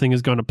whole thing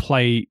is going to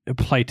play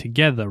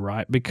together,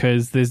 right?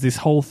 Because there's this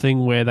whole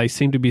thing where they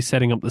seem to be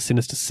setting up the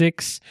Sinister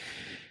Six.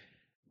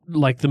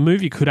 Like the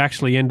movie could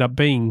actually end up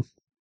being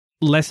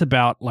less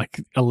about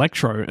like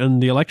Electro,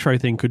 and the Electro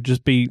thing could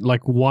just be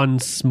like one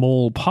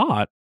small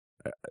part,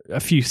 a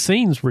few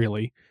scenes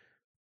really,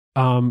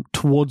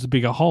 towards a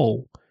bigger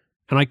whole.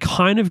 And I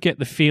kind of get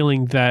the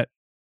feeling that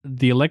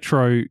the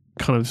Electro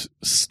kind of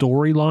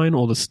storyline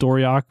or the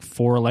story arc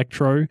for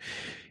Electro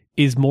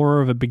is more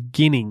of a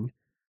beginning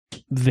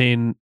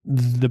than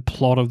the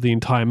plot of the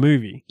entire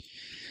movie.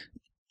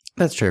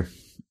 That's true.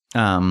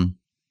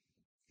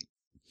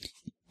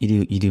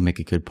 You do make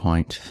a good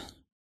point.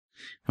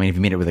 I mean, if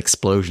you made it with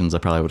explosions, I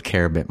probably would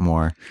care a bit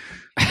more.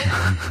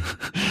 Hang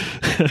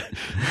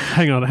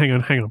on.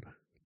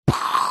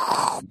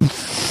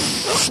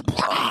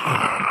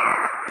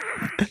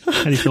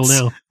 How do you feel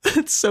now?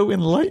 It's so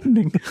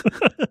enlightening.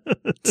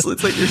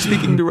 It's like you're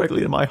speaking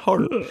directly to my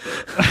heart.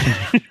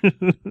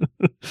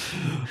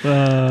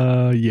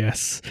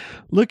 Yes.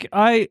 Look,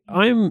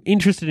 I'm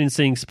interested in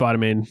seeing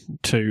Spider-Man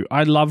 2.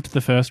 I loved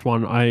the first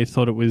one. I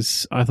thought it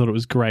was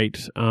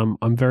great.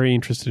 I'm very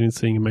interested in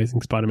seeing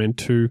Amazing Spider-Man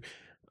 2.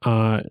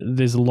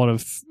 There's a lot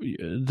of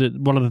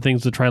one of the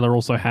things the trailer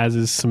also has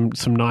is some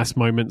nice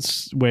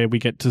moments where we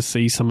get to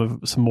see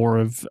some more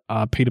of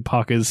Peter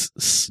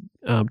Parker's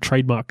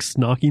trademark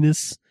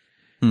snarkiness.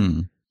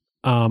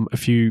 A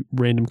few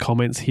random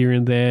comments here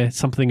and there.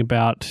 Something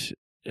about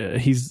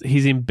he's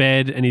in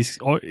bed and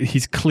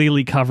he's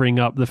clearly covering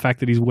up the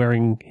fact that he's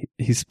wearing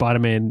his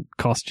Spider-Man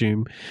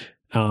costume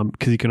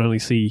because you can only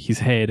see his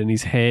head, and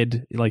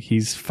like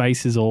his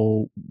face is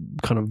all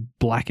kind of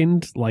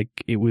blackened, like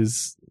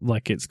it's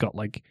got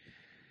like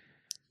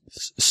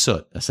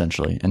soot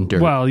essentially and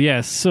dirt. Well,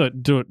 yeah,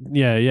 soot, dirt,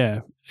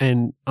 yeah.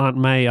 And Aunt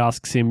May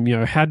asks him,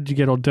 how did you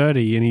get all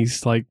dirty? And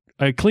he's like,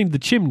 I cleaned the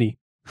chimney.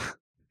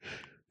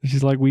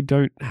 She's like, we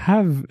don't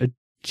have a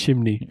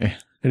chimney. Yeah.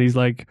 And he's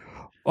like,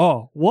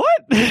 oh,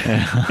 what?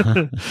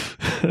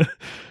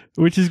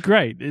 Which is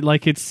great.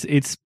 Like it's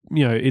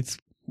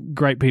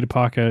great Peter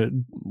Parker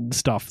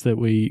stuff that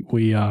we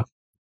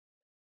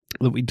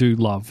do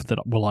love. That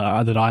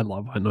I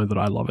love. I know that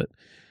I love it.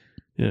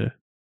 Yeah.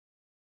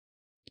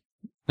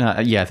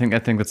 I think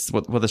that's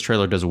what this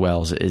trailer does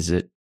well. Is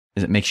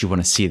it makes you want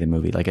to see the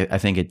movie. Like I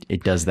think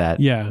it does that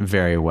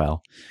very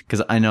well.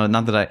 Because I know,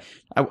 not that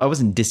I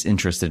wasn't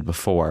disinterested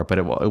before, but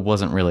it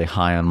wasn't really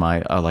high on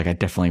my like I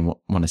definitely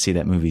want to see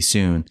that movie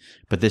soon.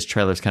 But this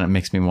trailer's kind of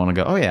makes me want to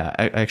go, oh yeah,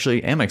 I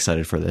actually am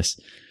excited for this.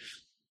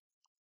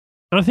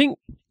 And I think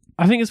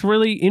it's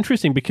really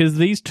interesting because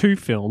these two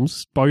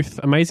films, both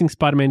Amazing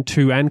Spider-Man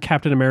 2 and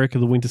Captain America: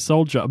 The Winter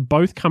Soldier, are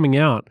both coming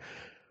out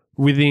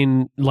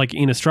within, like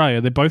in Australia,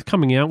 they're both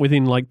coming out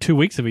within like 2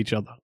 weeks of each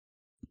other.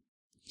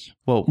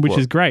 Which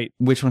is great.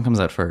 Which one comes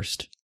out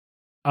first?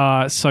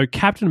 So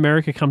Captain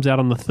America comes out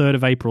on the 3rd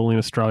of April in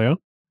Australia,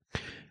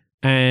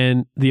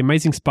 and The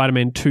Amazing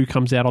Spider-Man 2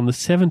 comes out on the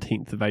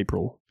 17th of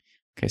April.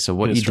 Okay, so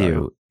what you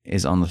do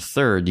is on the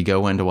 3rd, you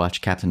go in to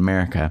watch Captain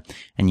America,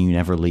 and you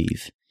never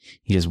leave.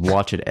 You just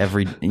watch it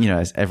every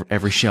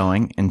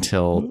showing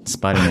until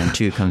Spider-Man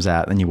 2 comes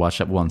out, then you watch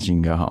it once and you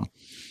can go home.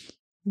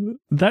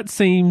 That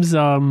seems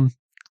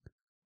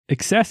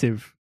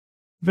excessive.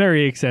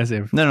 Very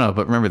excessive. No,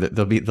 but remember that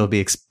there'll be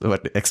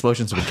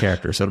explosions with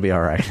characters, so it'll be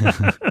all right.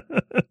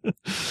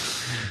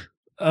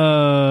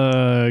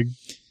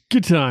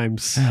 Good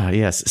times.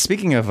 Yes.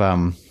 Speaking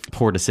of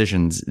poor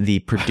decisions, the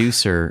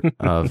producer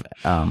of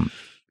some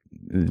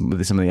of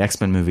the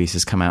X-Men movies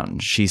has come out,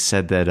 and she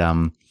said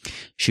that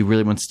she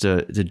really wants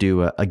to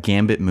do a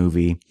Gambit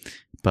movie,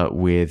 but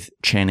with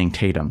Channing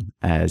Tatum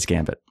as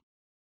Gambit.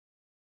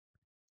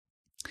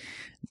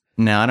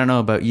 Now, I don't know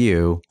about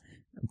you,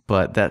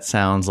 but that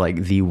sounds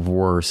like the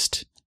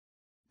worst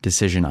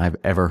decision I've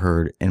ever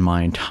heard in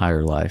my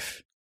entire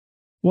life.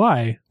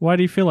 Why? Why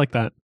do you feel like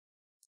that?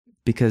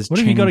 Because what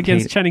have you got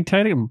against Channing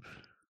Tatum?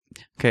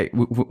 Okay,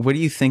 what do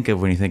you think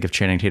of when you think of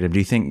Channing Tatum? Do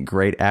you think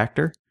great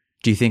actor?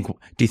 Do you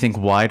think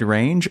wide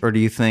range, or do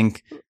you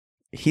think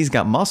he's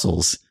got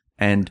muscles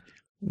and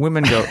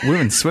women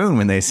swoon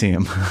when they see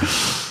him?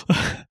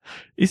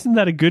 Isn't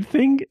that a good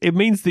thing? It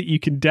means that you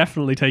can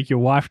definitely take your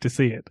wife to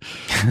see it.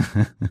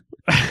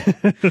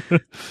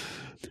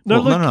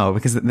 No,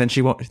 because then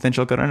she won't. Then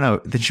she'll go,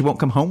 no. Then she won't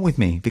come home with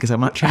me because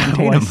I'm not Channing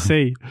Tatum. I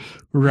see.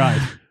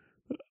 Right.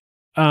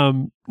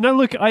 No,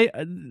 look, I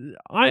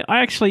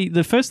actually,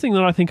 the first thing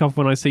that I think of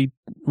when I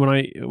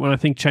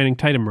think Channing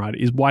Tatum, right,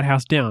 is White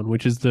House Down,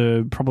 which is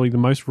probably the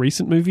most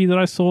recent movie that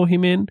I saw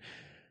him in,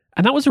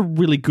 and that was a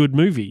really good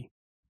movie.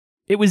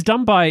 It was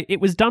done by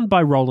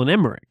Roland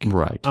Emmerich,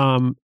 right?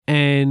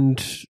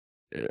 And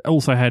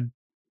also had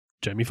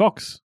Jamie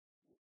Foxx.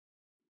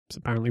 So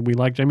apparently we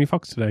like Jamie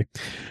Foxx today.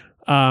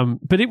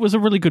 But it was a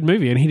really good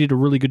movie, and he did a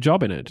really good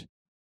job in it.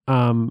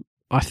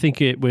 I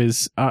think it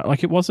was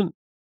it wasn't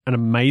an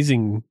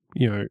amazing,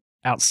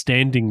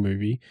 outstanding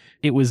movie.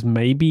 It was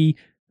maybe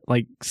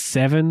like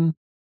 7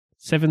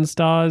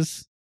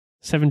 stars,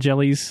 7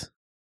 jellies.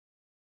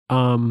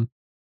 I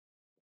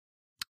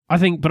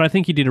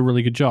think he did a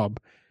really good job.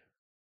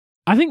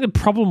 I think the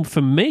problem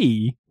for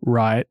me,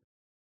 right,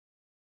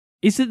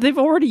 is that they've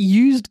already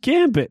used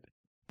Gambit.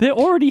 They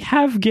already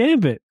have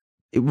Gambit.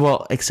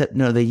 Well, except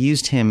no, they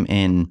used him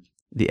in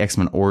the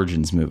X-Men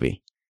Origins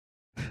movie.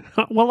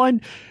 That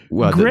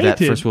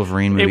first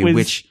Wolverine movie,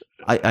 which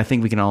I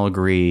think we can all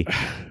agree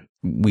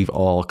we've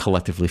all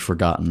collectively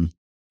forgotten.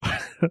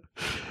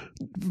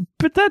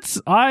 But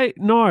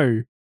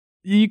no.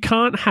 You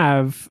can't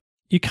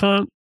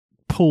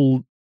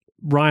pull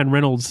Ryan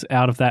Reynolds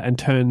out of that and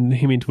turn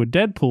him into a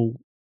Deadpool,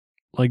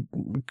 like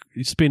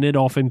spin it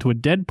off into a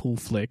Deadpool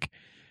flick,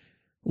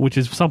 which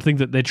is something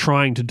that they're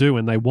trying to do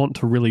and they want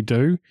to really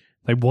do.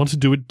 They want to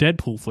do a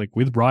Deadpool flick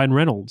with Ryan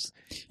Reynolds.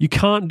 You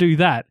can't do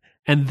that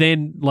and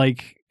then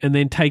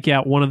take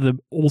out one of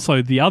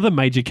the other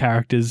major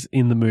characters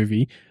in the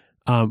movie,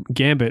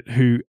 Gambit,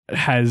 who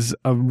has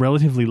a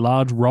relatively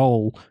large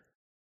role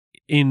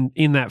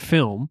in that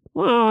film.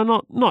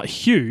 Well, not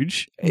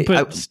huge,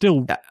 but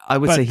still. I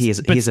would say he's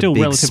a big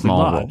small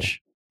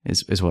large. Role.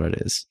 Is what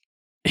it is.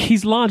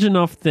 He's large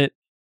enough that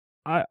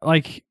I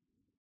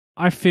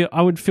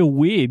would feel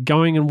weird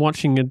going and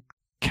watching a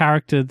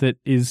character that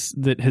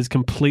has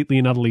completely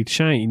and utterly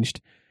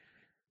changed.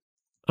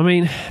 I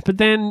mean, but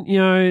then,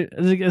 at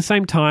the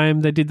same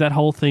time, they did that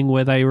whole thing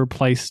where they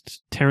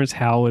replaced Terrence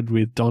Howard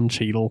with Don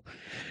Cheadle,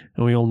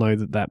 and we all know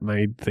that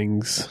made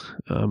things,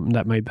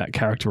 that made that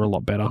character a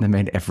lot better. They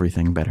made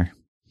everything better.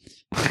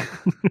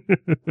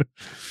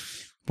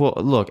 Well,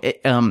 look, I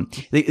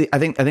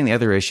think the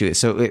other issue is,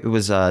 so it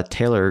was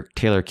Taylor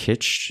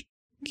Kitsch.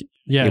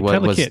 Yeah,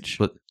 Taylor Kitsch.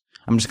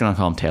 I'm just going to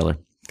call him Taylor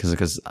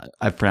because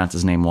I've pronounced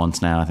his name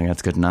once now. I think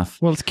that's good enough.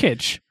 Well, it's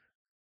Kitsch.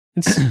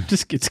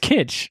 It's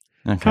Kitsch.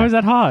 Okay. How is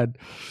that hard?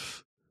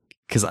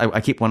 Because I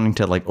keep wanting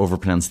to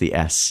overpronounce the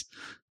S.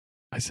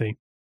 I see.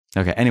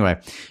 Okay. Anyway,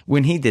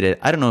 when he did it,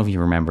 I don't know if you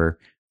remember,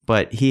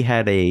 but he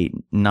had a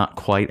not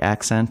quite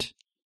accent.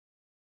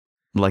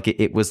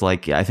 It was I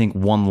think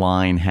one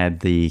line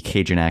had the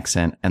Cajun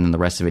accent, and then the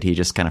rest of it he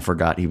just kind of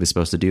forgot he was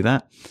supposed to do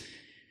that.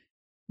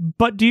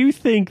 But do you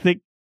think that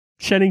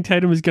Channing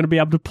Tatum is going to be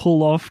able to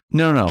pull off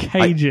No.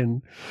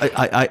 Cajun?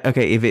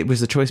 Okay, if it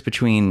was a choice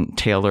between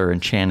Taylor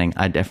and Channing,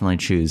 I'd definitely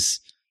choose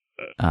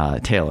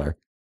Taylor,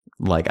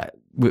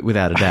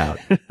 without a doubt.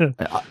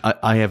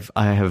 I have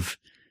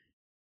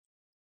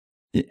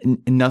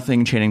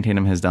nothing Channing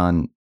Tatum has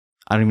done.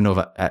 I don't even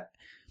know if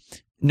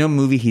no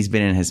movie he's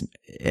been in has,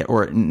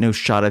 or no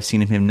shot I've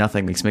seen of him,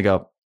 nothing makes me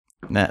go,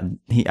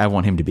 I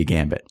want him to be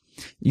Gambit.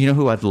 You know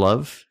who I'd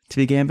love to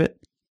be Gambit?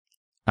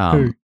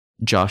 Who?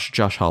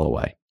 Josh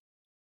Holloway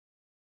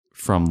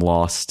from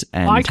Lost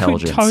and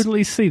Intelligence. I could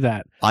totally see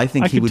that. I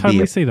think he would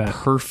be a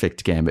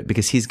perfect Gambit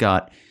because he's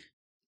got,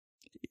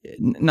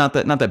 not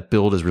that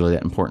build is really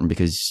that important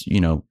because,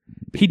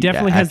 he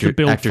definitely has the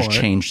build actors for it.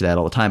 change that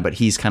all the time, but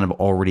he's kind of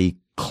already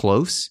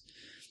close.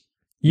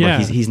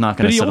 Yeah. He's not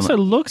going to. But he also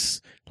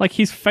looks like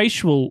his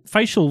facial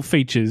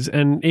features,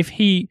 and if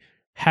he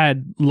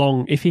had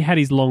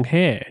his long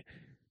hair,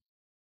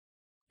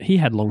 he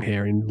had long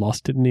hair in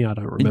Lost, didn't he? I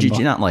don't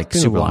remember. Not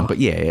super long, but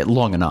yeah,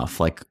 long enough.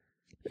 But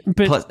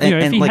plus,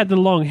 if he had the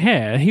long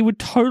hair, he would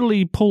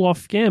totally pull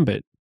off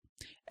Gambit.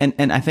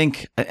 And I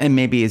think, and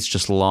maybe it's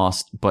just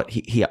Lost, but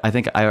he I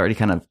think I already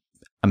kind of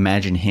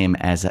imagine him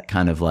as that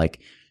kind of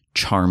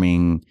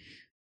charming,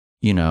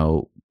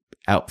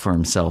 out for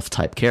himself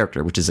type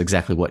character, which is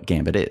exactly what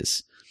Gambit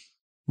is.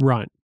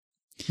 Right.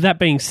 That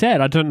being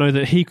said, I don't know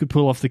that he could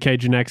pull off the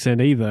Cajun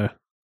accent either.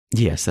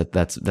 Yes,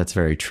 that's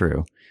very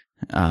true.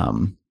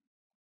 But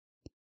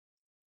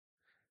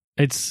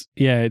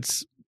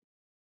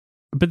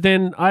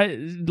then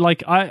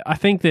I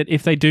think that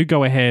if they do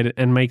go ahead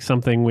and make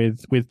something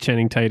with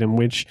Channing Tatum,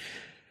 which,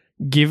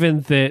 given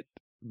that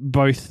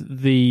both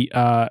the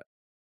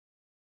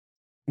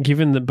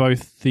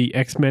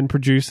X-Men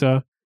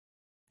producer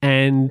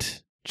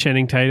and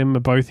Channing Tatum are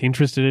both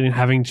interested in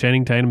having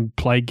Channing Tatum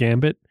play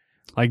Gambit,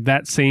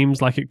 that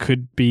seems like it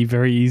could be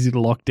very easy to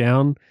lock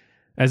down,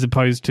 as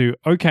opposed to,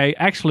 okay,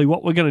 actually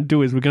what we're going to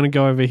do is we're going to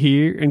go over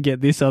here and get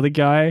this other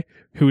guy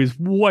who is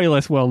way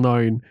less well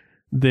known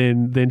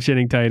than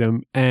Channing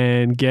Tatum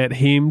and get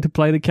him to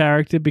play the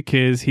character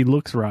because he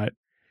looks right.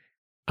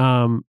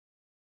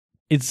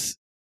 It's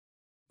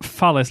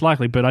far less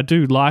likely, but I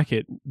do like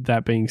it.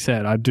 That being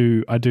said, I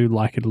do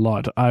like it a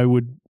lot. I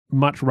would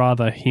much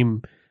rather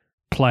him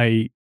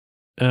play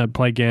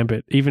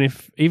Gambit, even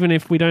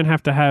if we don't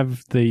have to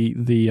have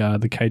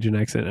the Cajun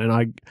accent.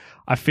 And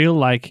I feel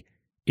like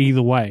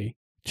either way,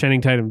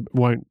 Channing Tatum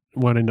won't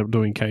end up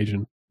doing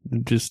Cajun.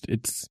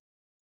 It's.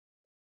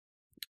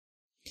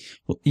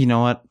 Well, you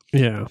know what?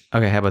 Yeah.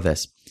 Okay, how about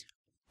this?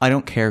 I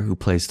don't care who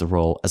plays the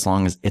role as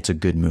long as it's a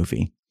good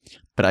movie.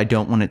 But I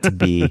don't want it to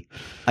be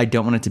I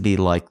don't want it to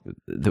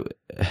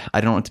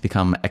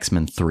become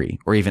X-Men 3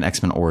 or even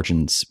X-Men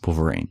Origins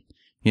Wolverine.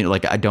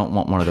 I don't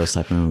want one of those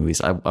type of movies.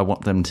 I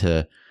want them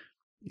to,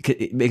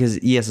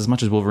 because yes, as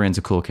much as Wolverine's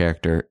a cool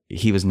character,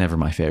 he was never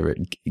my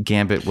favorite.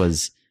 Gambit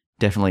was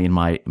definitely in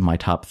my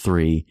top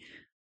 3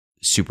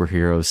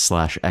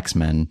 superheroes /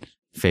 X-Men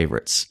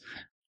favorites.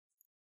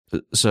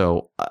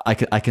 So I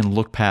can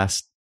look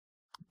past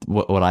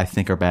what I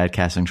think are bad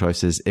casting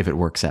choices if it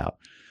works out,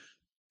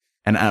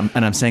 and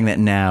I'm saying that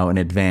now in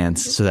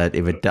advance so that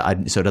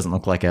so it doesn't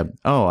look like I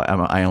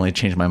only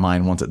changed my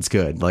mind once it's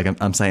good.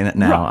 I'm saying that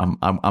now.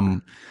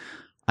 Right.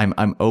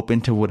 I'm open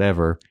to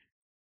whatever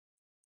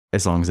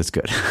as long as it's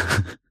good.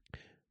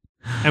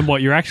 And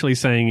what you're actually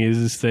saying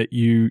is that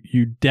you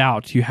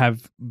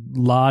have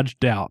large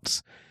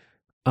doubts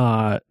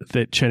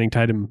that Channing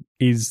Tatum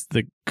is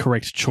the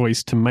correct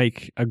choice to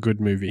make a good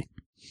movie.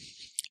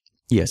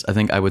 Yes, I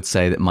think I would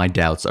say that my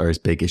doubts are as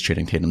big as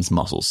Channing Tatum's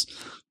muscles.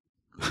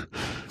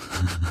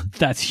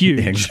 That's huge.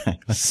 Yeah,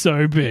 exactly.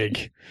 So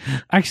big.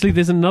 Actually,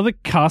 there's another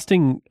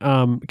casting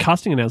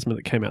announcement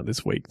that came out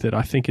this week that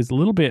I think is a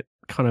little bit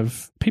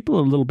people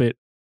are a little bit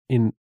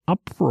in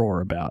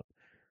uproar about.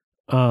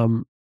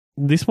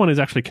 This one is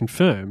actually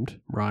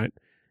confirmed, right?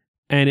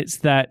 and it's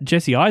that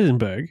Jesse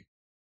Eisenberg,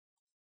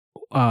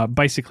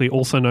 basically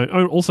also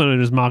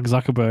known as Mark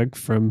Zuckerberg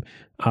from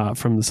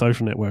the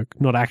Social Network,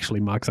 not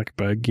actually Mark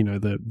Zuckerberg,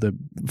 the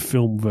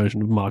film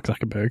version of Mark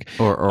Zuckerberg,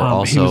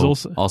 or he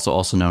was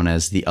also known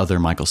as the other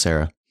Michael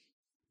Cera.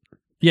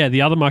 Yeah,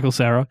 the other Michael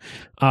Cera.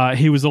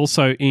 He was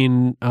also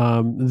in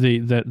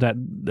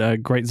that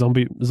great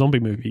zombie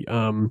movie,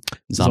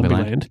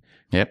 Zombieland.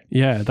 Yep.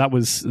 Yeah, that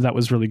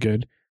was really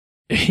good.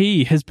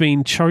 He has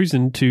been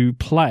chosen to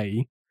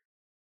play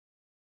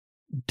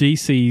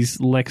DC's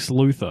Lex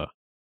Luthor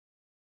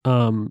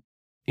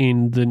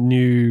in the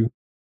new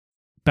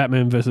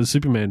Batman vs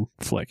Superman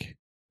flick.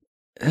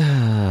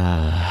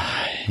 Yeah,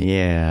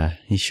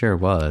 he sure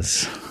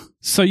was.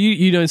 So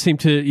you don't seem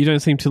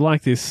to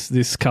like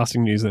this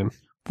casting news then?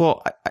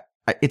 Well,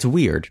 it's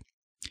weird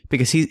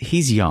because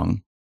he's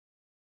young.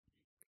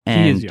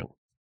 And he is young.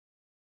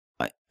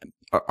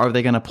 Are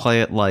they going to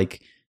play it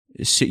like,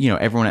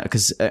 everyone?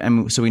 Because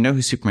so we know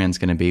who Superman's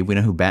going to be. We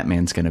know who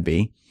Batman's going to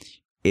be.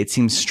 It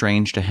seems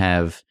strange to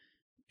have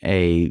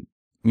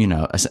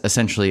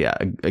essentially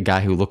a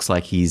guy who looks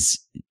like he's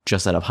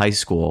just out of high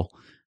school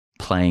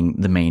playing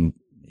the main,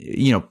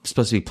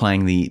 supposed to be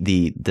playing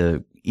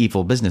the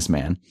evil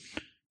businessman.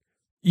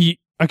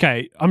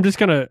 Okay, I'm just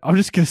gonna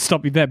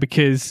stop you there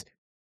because,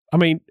 I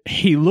mean,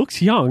 he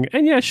looks young,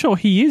 and yeah, sure,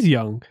 he is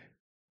young,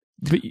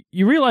 but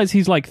you realize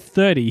he's like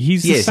 30.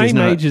 He's the same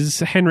age as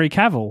Henry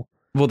Cavill.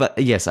 Well,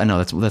 yes, I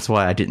know. That's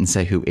why I didn't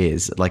say who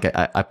is. Like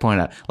I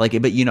point out, but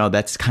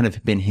that's kind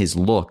of been his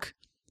look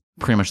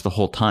pretty much the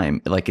whole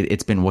time. Like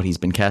it's been what he's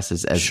been cast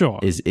as.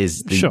 Sure. Is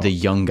the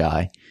young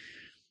guy.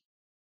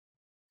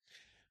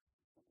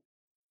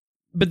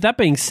 But that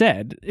being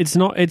said, it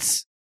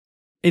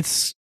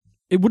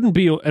wouldn't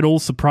be at all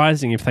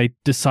surprising if they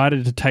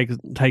decided to take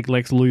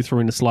Lex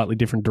Luthor in a slightly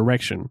different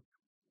direction.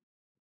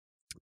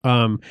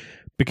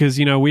 Because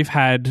we've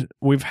had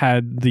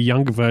the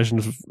younger version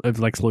of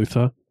Lex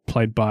Luthor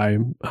played by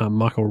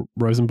Michael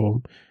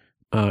Rosenbaum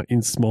in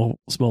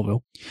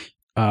Smallville.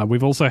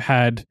 We've also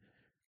had,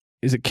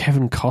 is it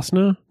Kevin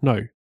Costner?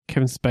 No,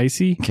 Kevin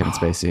Spacey. Kevin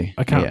Spacey.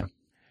 I can't. Yeah.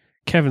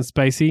 Kevin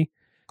Spacey.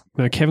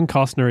 No, Kevin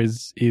Costner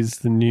is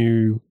the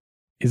new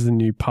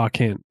Pa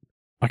Kent.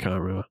 I can't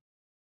remember.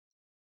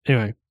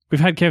 Anyway,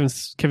 we've had Kevin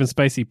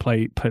Spacey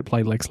play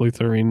Lex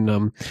Luthor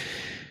in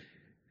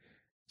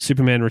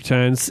Superman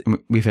Returns.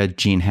 We've had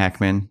Gene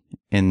Hackman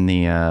in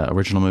the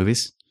original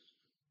movies.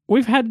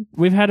 We've had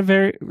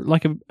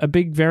a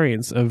big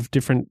variance of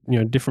different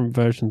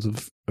versions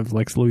of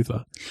Lex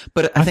Luthor.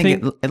 But I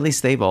think at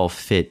least they've all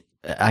fit.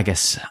 I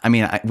guess. I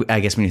mean, I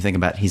guess when you think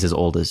about it, he's as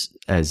old as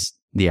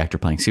the actor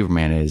playing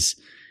Superman is.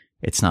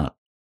 It's not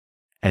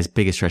as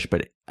big a stretch,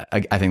 but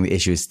I think the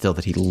issue is still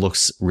that he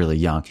looks really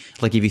young.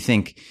 Like if you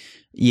think,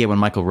 when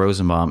Michael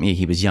Rosenbaum,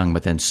 he was young,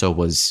 but then so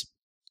was,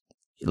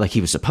 like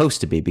he was supposed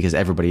to be because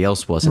everybody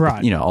else wasn't.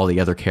 Right. All the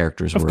other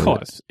characters were. Of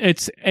course.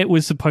 It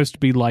was supposed to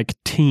be like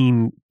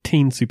teen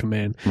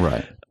Superman.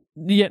 Right.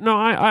 Yeah, no,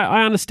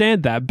 I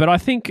understand that, but I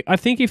think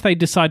if they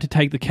decide to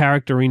take the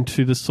character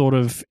into the sort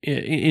of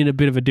in a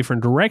bit of a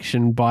different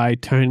direction by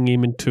turning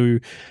him into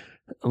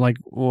like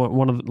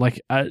one of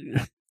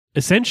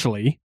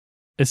essentially,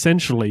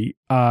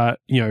 Mark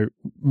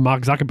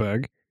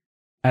Zuckerberg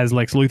as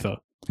Lex Luthor.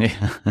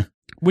 Yeah.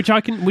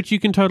 which you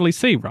can totally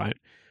see, right?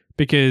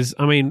 Because,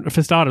 I mean,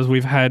 for starters,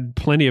 we've had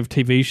plenty of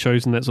TV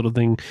shows and that sort of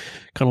thing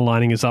kind of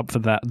lining us up for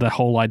that, the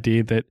whole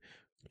idea that,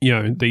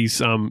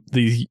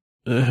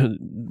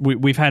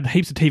 we've had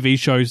heaps of TV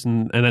shows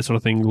and that sort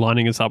of thing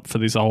lining us up for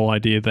this whole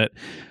idea that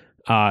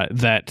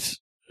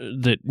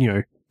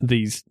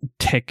these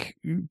tech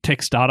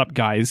startup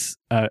guys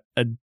are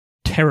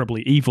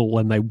terribly evil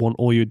and they want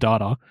all your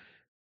data,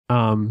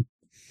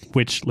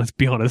 which, let's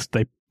be honest,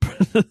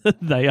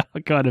 they are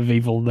kind of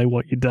evil and they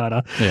want your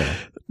data. Yeah.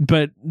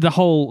 But the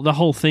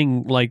whole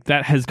thing, like,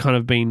 that has kind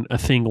of been a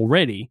thing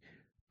already.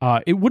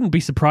 It wouldn't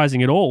be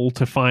surprising at all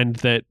to find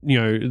that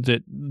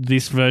that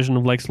this version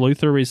of Lex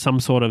Luthor is some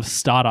sort of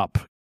startup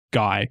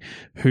guy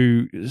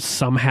who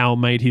somehow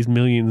made his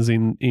millions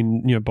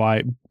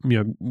by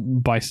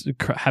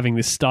having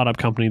this startup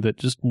company that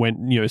just went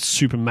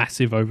super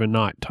massive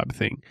overnight type of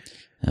thing.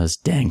 Those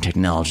dang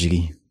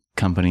technology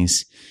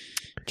companies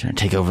trying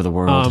to take over the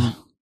world.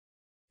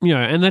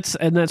 And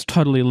that's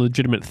totally a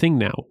legitimate thing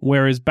now.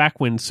 Whereas back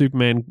when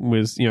Superman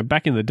was,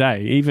 back in the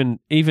day, even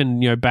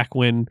back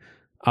when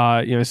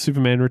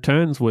Superman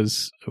Returns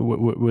was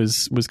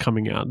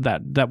coming out,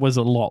 that was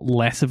a lot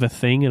less of a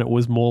thing, and it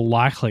was more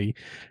likely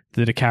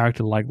that a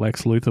character like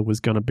Lex Luthor was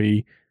going to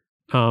be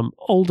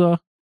older,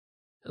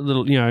 a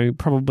little,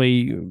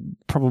 probably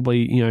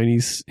in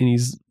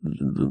his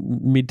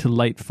mid to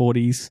late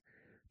 40s,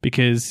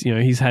 because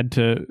he's had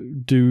to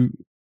do.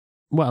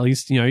 Well,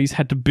 he's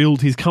had to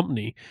build his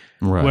company.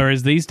 Right.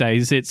 Whereas these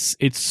days, it's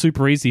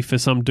super easy for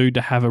some dude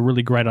to have a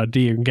really great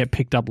idea and get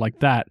picked up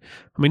like that.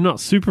 I mean, not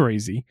super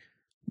easy,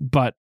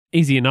 but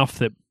easy enough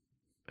that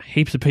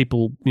heaps of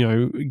people,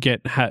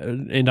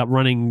 end up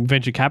running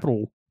venture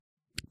capital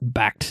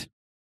backed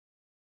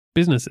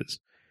businesses.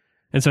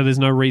 And so there's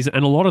no reason,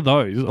 and a lot of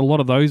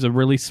those are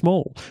really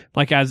small.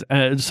 Like a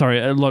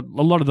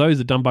lot of those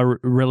are done by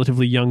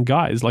relatively young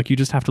guys. Like you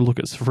just have to look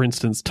at, for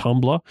instance,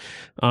 Tumblr,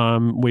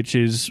 which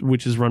is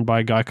run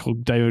by a guy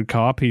called David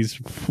Karp. He's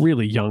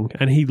really young,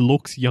 and he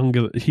looks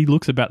younger. He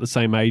looks about the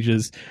same age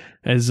as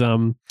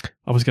I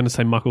was going to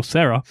say Michael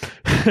Cera.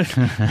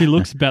 He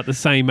looks about the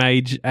same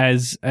age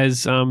as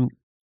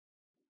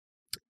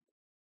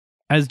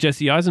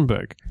Jesse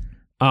Eisenberg.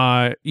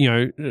 I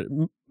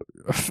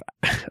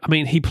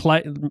mean,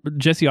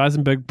 Jesse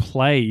Eisenberg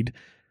played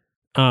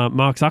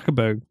Mark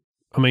Zuckerberg.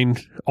 I mean,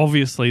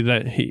 obviously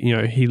that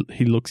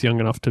he looks young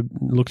enough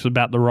looks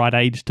about the right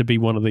age to be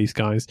one of these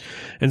guys.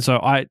 And so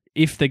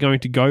if they're going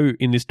to go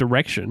in this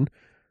direction,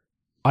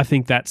 I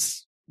think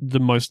that's the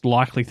most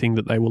likely thing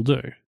that they will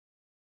do.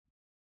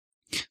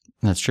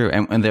 That's true.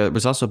 And there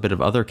was also a bit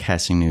of other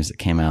casting news that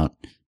came out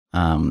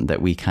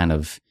that we kind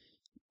of,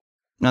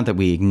 not that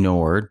we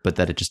ignored, but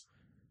that it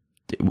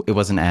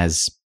wasn't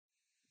as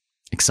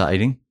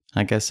exciting,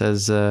 I guess,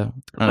 as not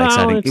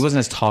exciting. It wasn't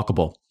as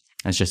talkable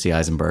as Jesse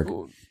Eisenberg.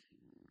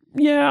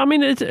 Yeah, I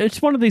mean,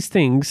 it's one of these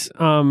things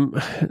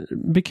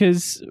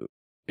because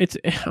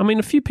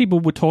a few people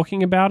were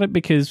talking about it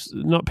because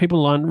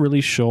people aren't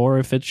really sure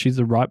if she's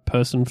the right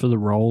person for the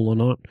role or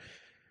not.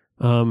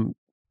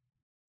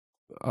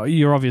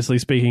 You're obviously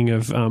speaking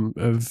of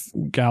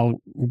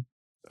Gal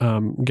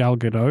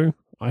Gadot.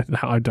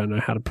 I don't know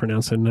how to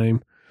pronounce her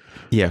name.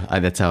 Yeah,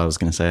 that's how I was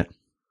going to say it.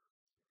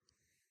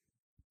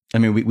 I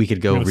mean, we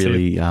could go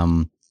really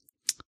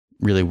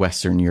really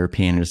Western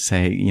European and just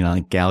say,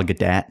 like Gal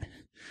Gadot.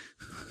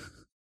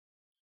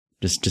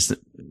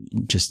 Just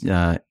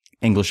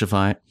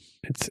Englishify it.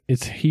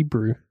 It's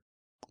Hebrew.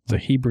 It's a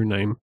Hebrew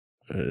name.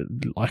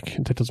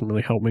 That doesn't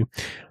really help me.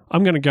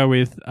 I'm going to go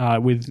with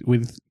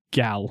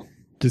Gal.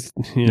 Just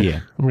yeah.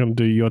 I'm going to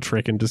do your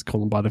trick and just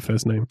call them by their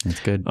first name. That's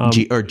good.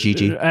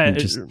 Gigi.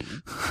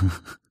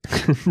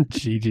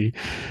 Gigi.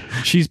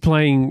 She's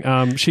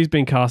playing. She's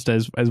been cast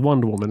as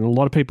Wonder Woman, and a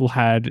lot of people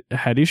had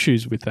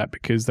issues with that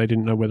because they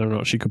didn't know whether or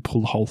not she could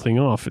pull the whole thing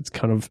off. It's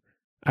kind of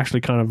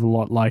a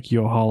lot like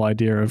your whole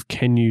idea of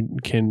can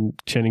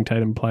Channing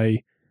Tatum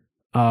play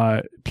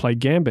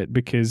Gambit,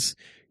 because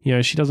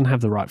she doesn't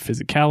have the right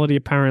physicality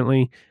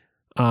apparently.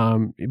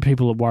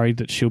 People are worried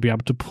that she'll be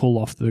able to pull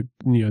off the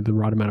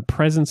right amount of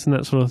presence and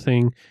that sort of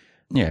thing.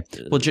 Yeah.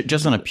 Well,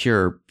 just on a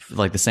pure,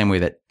 like the same way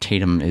that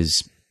Tatum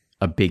is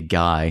a big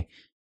guy,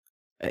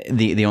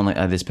 the only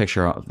this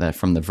picture of that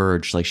from The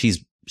Verge, like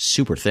she's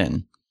super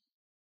thin.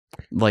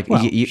 Like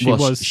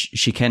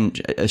she can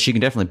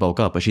definitely bulk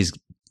up, but she's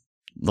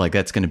like,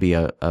 that's going to be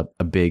a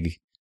big,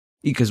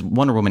 because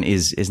Wonder Woman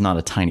is not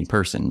a tiny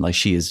person. Like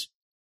she is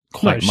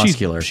quite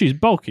muscular. She's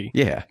bulky.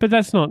 Yeah. But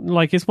that's not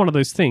like, it's one of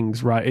those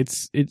things, right?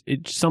 It's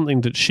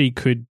something that she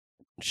could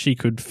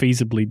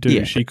feasibly do.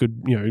 Yeah, she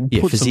could,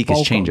 put physique some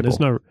bulk is changeable. On. There's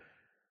no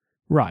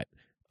right.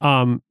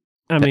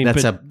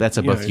 That's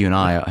both you and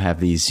I have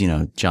these,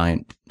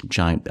 giant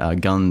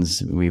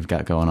guns we've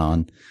got going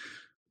on.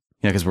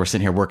 Because we're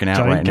sitting here working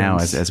out right now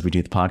as we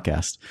do the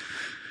podcast.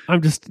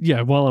 I'm just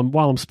while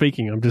I'm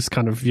speaking, I'm just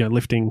kind of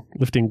lifting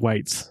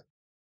weights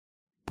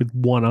with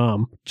one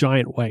arm,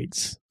 giant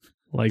weights,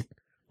 like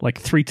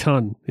 3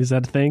 ton. Is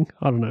that a thing?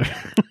 I don't know.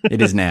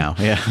 It is now.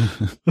 Yeah.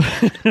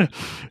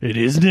 It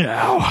is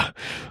now.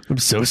 I'm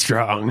so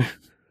strong.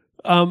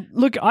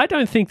 Look, I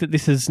don't think that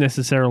this is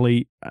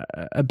necessarily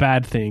a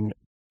bad thing.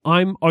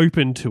 I'm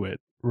open to it,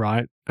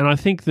 right? And I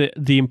think that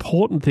the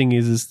important thing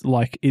is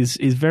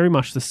very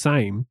much the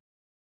same.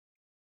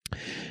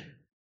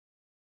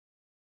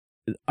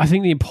 I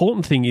think the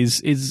important thing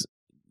is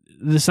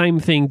the same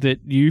thing that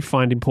you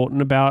find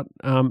important about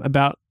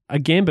a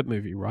Gambit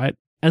movie, right?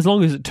 As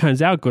long as it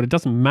turns out good, it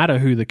doesn't matter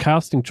who the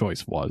casting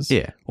choice was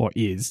or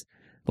is.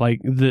 Like,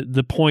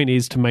 the point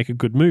is to make a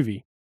good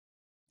movie.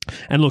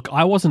 And look,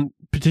 I wasn't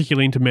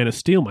particularly into Man of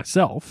Steel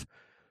myself,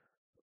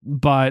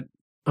 but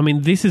I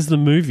mean, this is the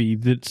movie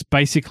that's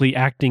basically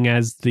acting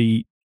as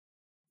the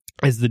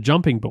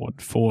jumping board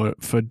for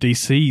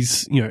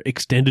DC's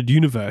extended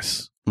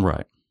universe,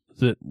 right?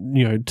 That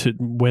to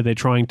where they're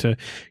trying to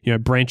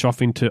branch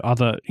off into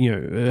other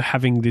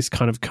having this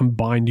kind of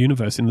combined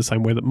universe in the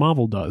same way that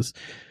Marvel does.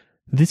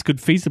 This could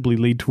feasibly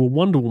lead to a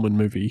Wonder Woman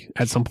movie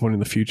at some point in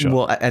the future.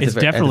 Well, it's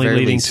definitely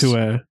leading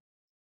to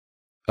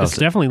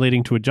definitely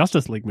leading to a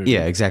Justice League movie.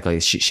 Yeah, exactly.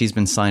 She's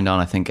been signed on.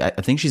 I think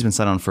she's been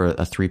signed on for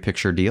a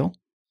 3-picture deal.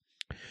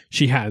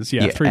 She has,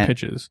 3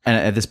 pitches. And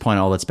at this point,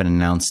 all that's been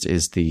announced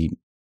is the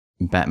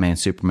Batman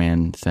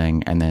Superman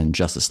thing, and then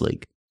Justice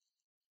League.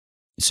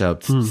 So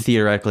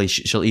theoretically,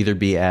 she'll either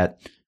be at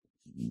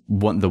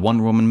the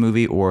Wonder Woman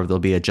movie, or there'll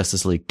be a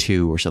Justice League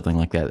 2 or something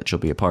like that she'll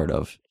be a part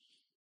of.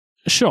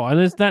 Sure,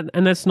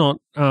 and that's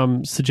not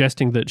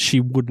suggesting that she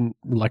wouldn't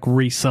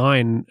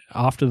re-sign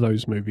after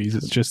those movies.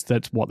 It's just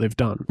that's what they've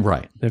done.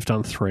 Right, they've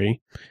done 3.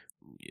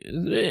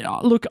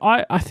 Look,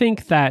 I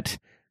think that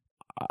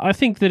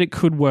it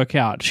could work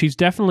out. She's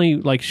definitely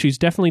got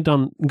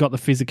the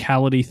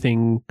physicality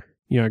thing,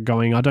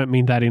 going. I don't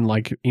mean that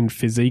in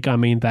physique. I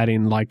mean that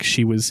in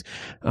she was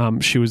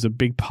a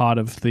big part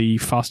of the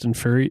Fast and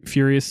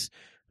Furious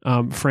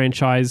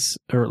franchise,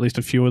 or at least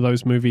a few of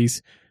those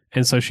movies.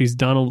 And so she's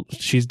done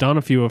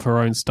a few of her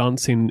own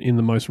stunts in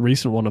the most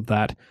recent one of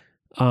that.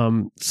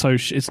 So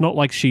it's not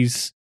like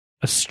she's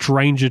a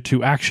stranger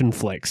to action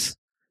flicks.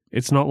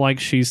 It's not like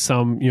she's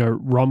some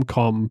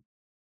rom-com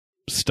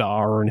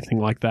star or anything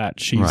like that.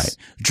 She's right.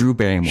 Drew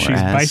Barrymore she's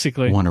as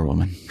basically Wonder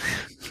Woman.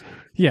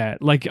 Yeah,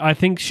 I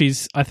think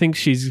she's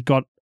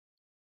got,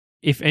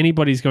 if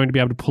anybody's going to be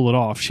able to pull it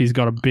off, she's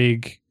got a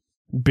big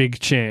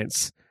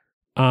chance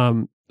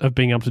of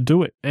being able to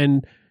do it.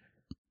 And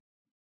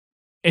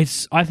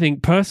I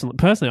think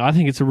personally, I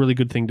think it's a really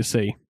good thing to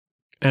see.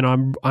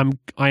 And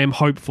I am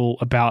hopeful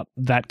about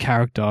that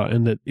character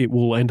and that it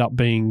will end up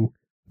being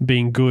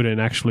good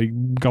and actually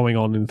going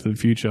on into the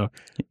future.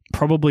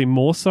 Probably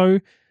more so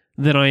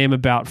than I am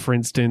about, for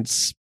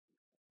instance,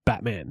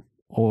 Batman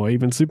or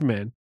even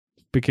Superman.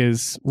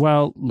 Because,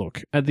 well,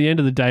 look, at the end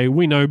of the day,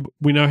 we know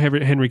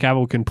Henry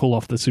Cavill can pull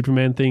off the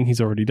Superman thing. He's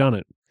already done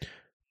it.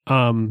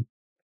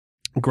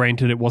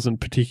 Granted, it wasn't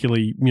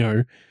particularly,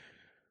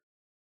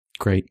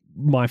 great,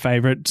 my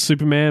favorite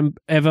Superman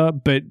ever,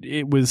 but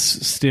it was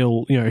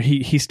still,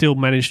 he still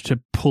managed to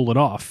pull it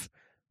off.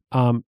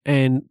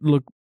 And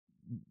look,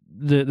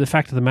 the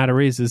fact of the matter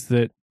is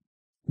that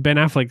Ben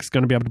Affleck's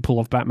going to be able to pull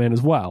off Batman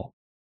as well.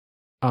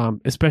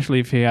 Especially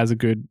if he has a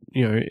good,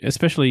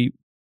 especially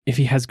if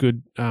he has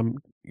good,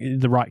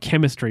 the right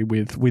chemistry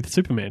with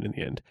Superman in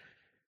the end.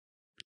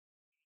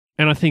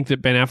 And I think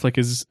that Ben Affleck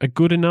is a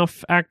good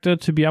enough actor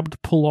to be able to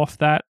pull off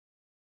that.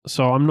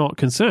 So I'm not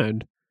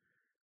concerned.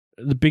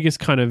 The biggest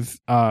kind of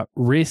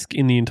risk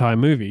in the entire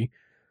movie,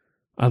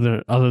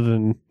 other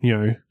than,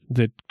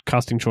 the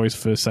casting choice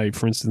for, say,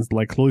 for instance,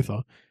 Lex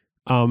Luthor,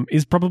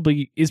 is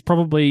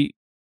probably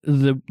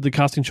the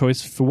casting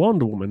choice for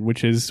Wonder Woman,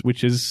 which is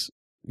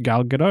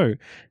Gal Gadot.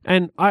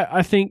 And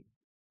I think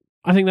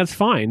that's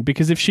fine,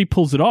 because if she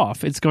pulls it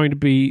off, it's going to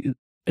be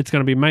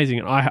amazing.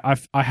 And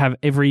I have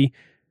every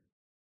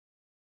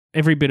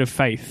bit of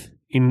faith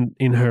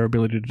in her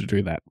ability to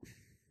do that.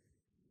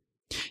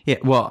 Yeah,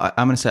 well,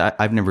 I'm going to say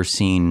I've never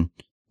seen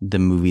the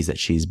movies that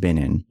she's been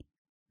in,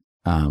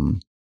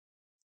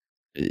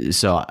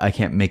 so I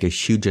can't make a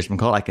huge judgment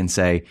call. I can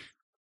say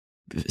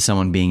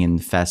someone being in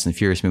Fast and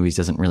Furious movies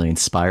doesn't really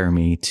inspire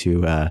me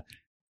to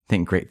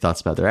think great thoughts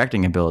about their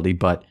acting ability.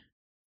 But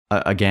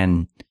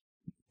again,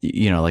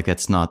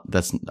 that's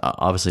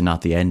obviously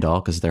not the end all,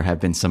 because there have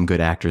been some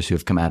good actors who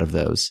have come out of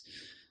those.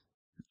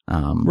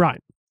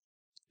 Right.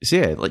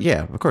 So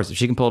yeah, of course, if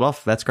she can pull it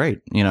off, that's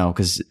great.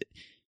 Because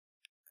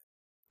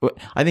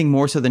I think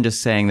more so than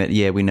just saying that,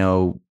 yeah, we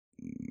know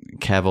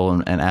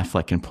Cavill and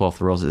Affleck can pull off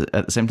the roles.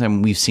 At the same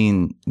time, we've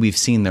seen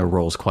their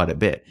roles quite a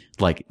bit.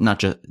 Like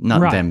not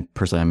right. Them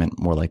personally. I meant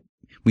more like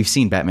we've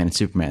seen Batman and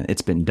Superman.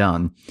 It's been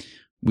done.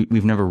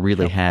 We've never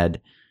really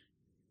had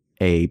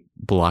a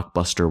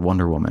blockbuster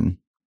Wonder Woman.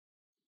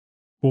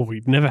 Well,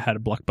 we've never had a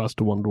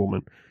blockbuster Wonder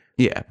Woman.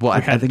 Yeah, well, I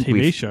think a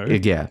TV show.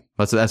 Yeah,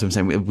 that's what I'm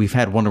saying. We've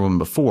had Wonder Woman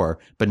before,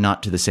 but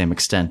not to the same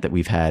extent that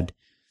we've had.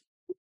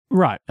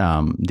 Right.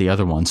 The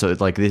other one. So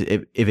if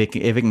it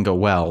can go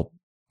well,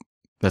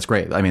 that's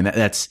great. I mean,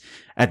 that's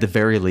at the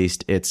very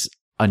least, it's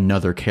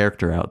another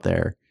character out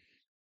there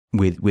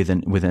with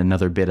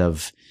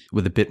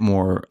a bit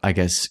more, I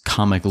guess,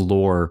 comic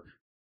lore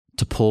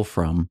to pull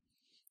from.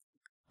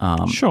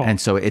 Sure.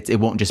 And so it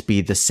won't just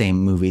be the same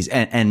movies.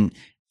 And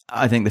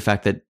I think the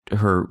fact that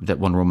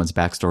Wonder Woman's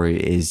backstory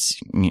is,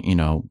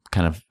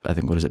 kind of, I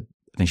think, what is it?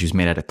 I think she was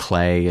made out of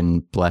clay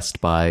and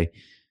blessed by,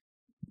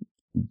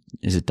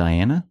 is it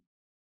Diana?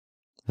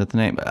 Is that the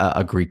name?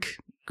 A Greek.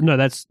 No,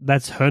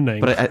 that's her name.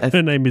 But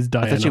her name is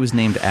Diana. I thought she was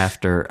named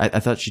after, I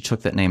thought she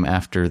took that name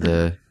after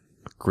the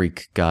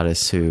Greek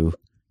goddess who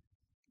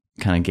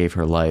kind of gave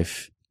her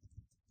life.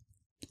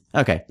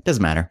 Okay,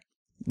 doesn't matter.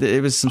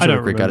 It was some sort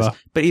of Greek goddess.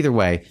 But either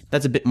way,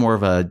 that's a bit more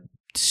of a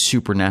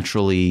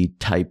supernaturally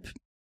type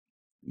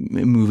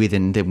movie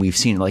than we've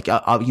seen. Like,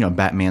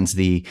 Batman's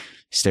the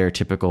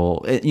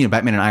stereotypical,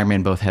 Batman and Iron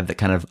Man both have that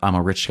kind of, I'm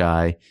a rich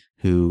guy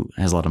who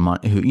has a lot of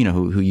money,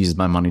 who uses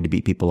my money to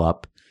beat people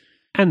up.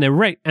 And they're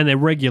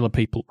regular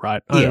people,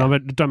 right? Yeah. I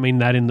don't mean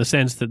that in the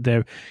sense that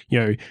they're,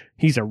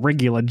 he's a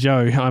regular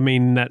Joe. I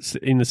mean, that's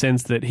in the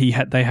sense that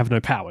they have no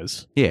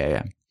powers.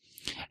 Yeah.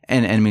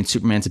 And I mean,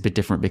 Superman's a bit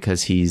different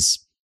because he's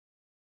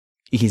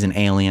an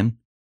alien.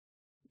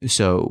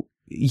 So,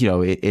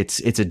 it's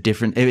a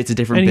different and bit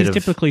of... And he's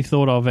typically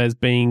thought of as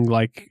being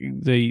like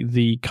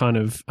the kind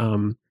of,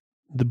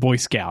 the Boy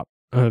Scout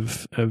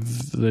of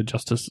the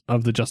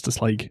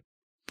Justice League.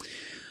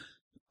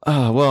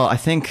 Well, I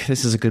think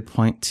this is a good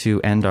point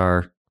to end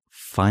our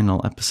final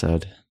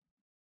episode.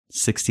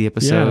 60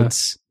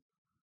 episodes.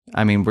 Yeah.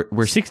 I mean,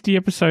 we're 60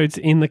 episodes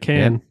in the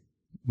can. Yeah.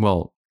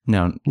 Well,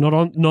 no, not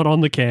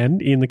on the can.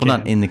 In the can. Well,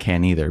 not in the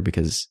can either,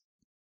 because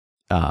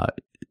you're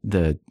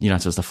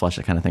not supposed to flush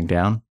that kind of thing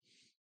down.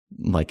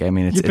 Like, I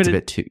mean, it's a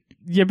bit too.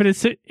 Yeah, but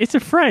it's a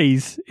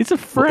phrase. It's a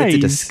phrase. Well, it's a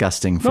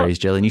disgusting phrase,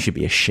 Jillian. You should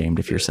be ashamed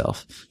of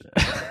yourself.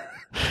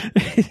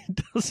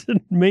 It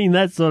doesn't mean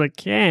that sort of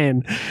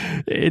can.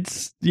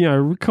 It's,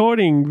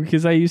 recording,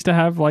 because they used to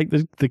have like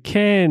the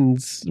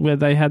cans where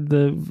they had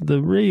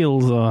the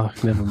reels. Oh,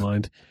 never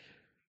mind.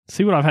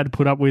 See what I've had to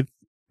put up with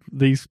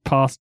these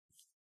past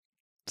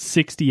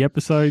 60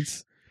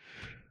 episodes.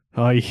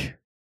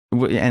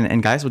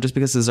 And guys, just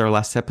because this is our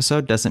last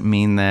episode doesn't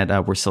mean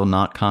that we're still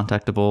not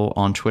contactable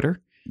on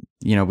Twitter.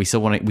 We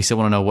still want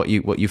to know what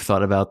you've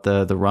thought about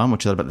the run,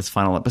 what you thought about this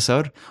final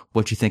episode,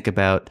 what you think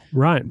about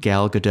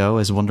Gal Gadot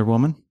as Wonder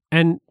Woman.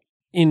 And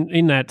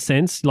in that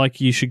sense, like,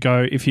 you should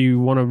go, if you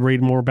want to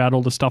read more about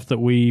all the stuff that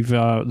we've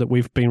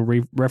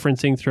been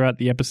referencing throughout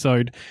the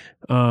episode,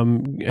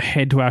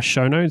 head to our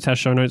show notes. Our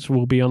show notes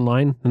will be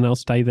online and they'll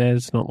stay there.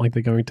 It's not like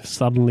they're going to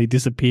suddenly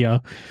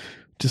disappear,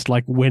 just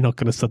like we're not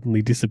going to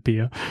suddenly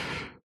disappear.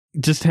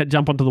 Just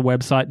jump onto the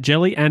website,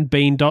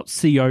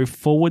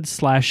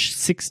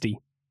 jellyandbean.co/60.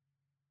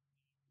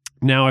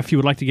 Now, if you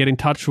would like to get in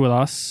touch with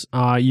us,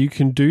 you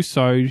can do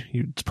so.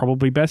 It's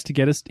probably best to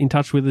get us in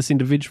touch with us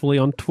individually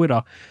on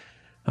Twitter.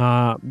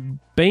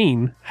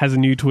 Bean has a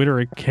new Twitter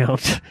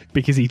account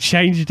because he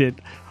changed it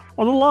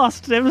on the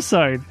last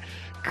episode.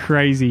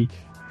 Crazy.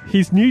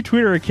 His new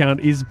Twitter account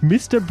is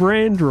Mr.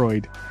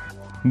 Brandroid.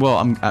 Well,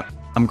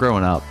 I'm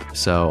growing up,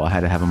 so I had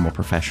to have a more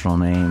professional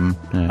name.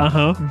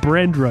 Yeah.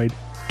 Brandroid.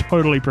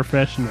 Totally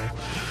professional.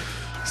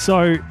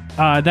 So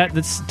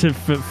that's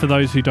for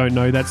those who don't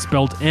know, that's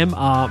spelled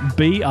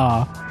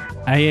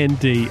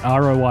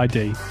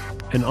MRBRANDROID,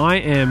 and I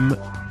am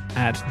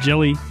at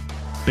Jelly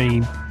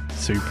Bean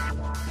Soup.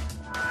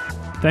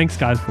 Thanks,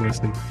 guys, for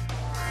listening.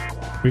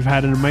 We've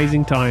had an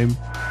amazing time.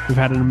 We've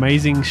had an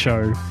amazing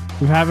show.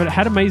 We've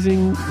had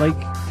amazing,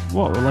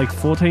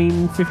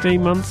 14,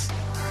 15 months.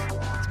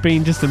 It's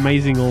been just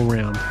amazing all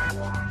round.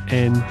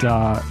 And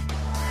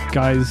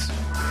guys,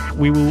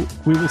 we will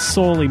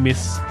sorely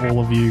miss all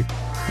of you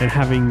and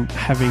having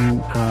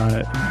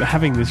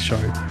this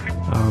show.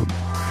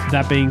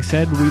 That being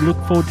said, we look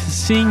forward to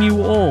seeing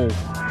you all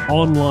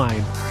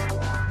online.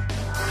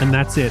 And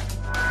that's it.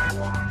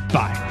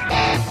 Bye.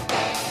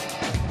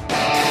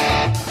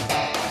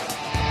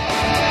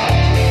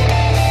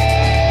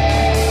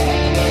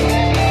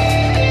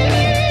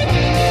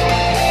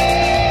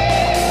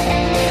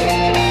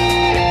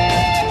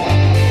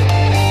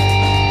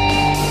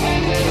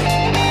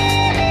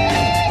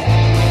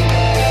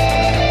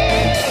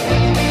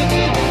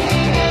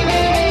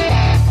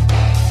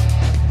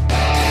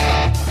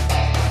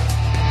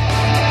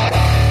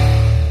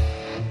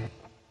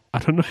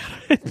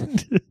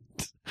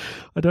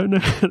 I don't know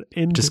how to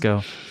end it. Just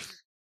go,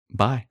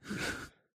 bye.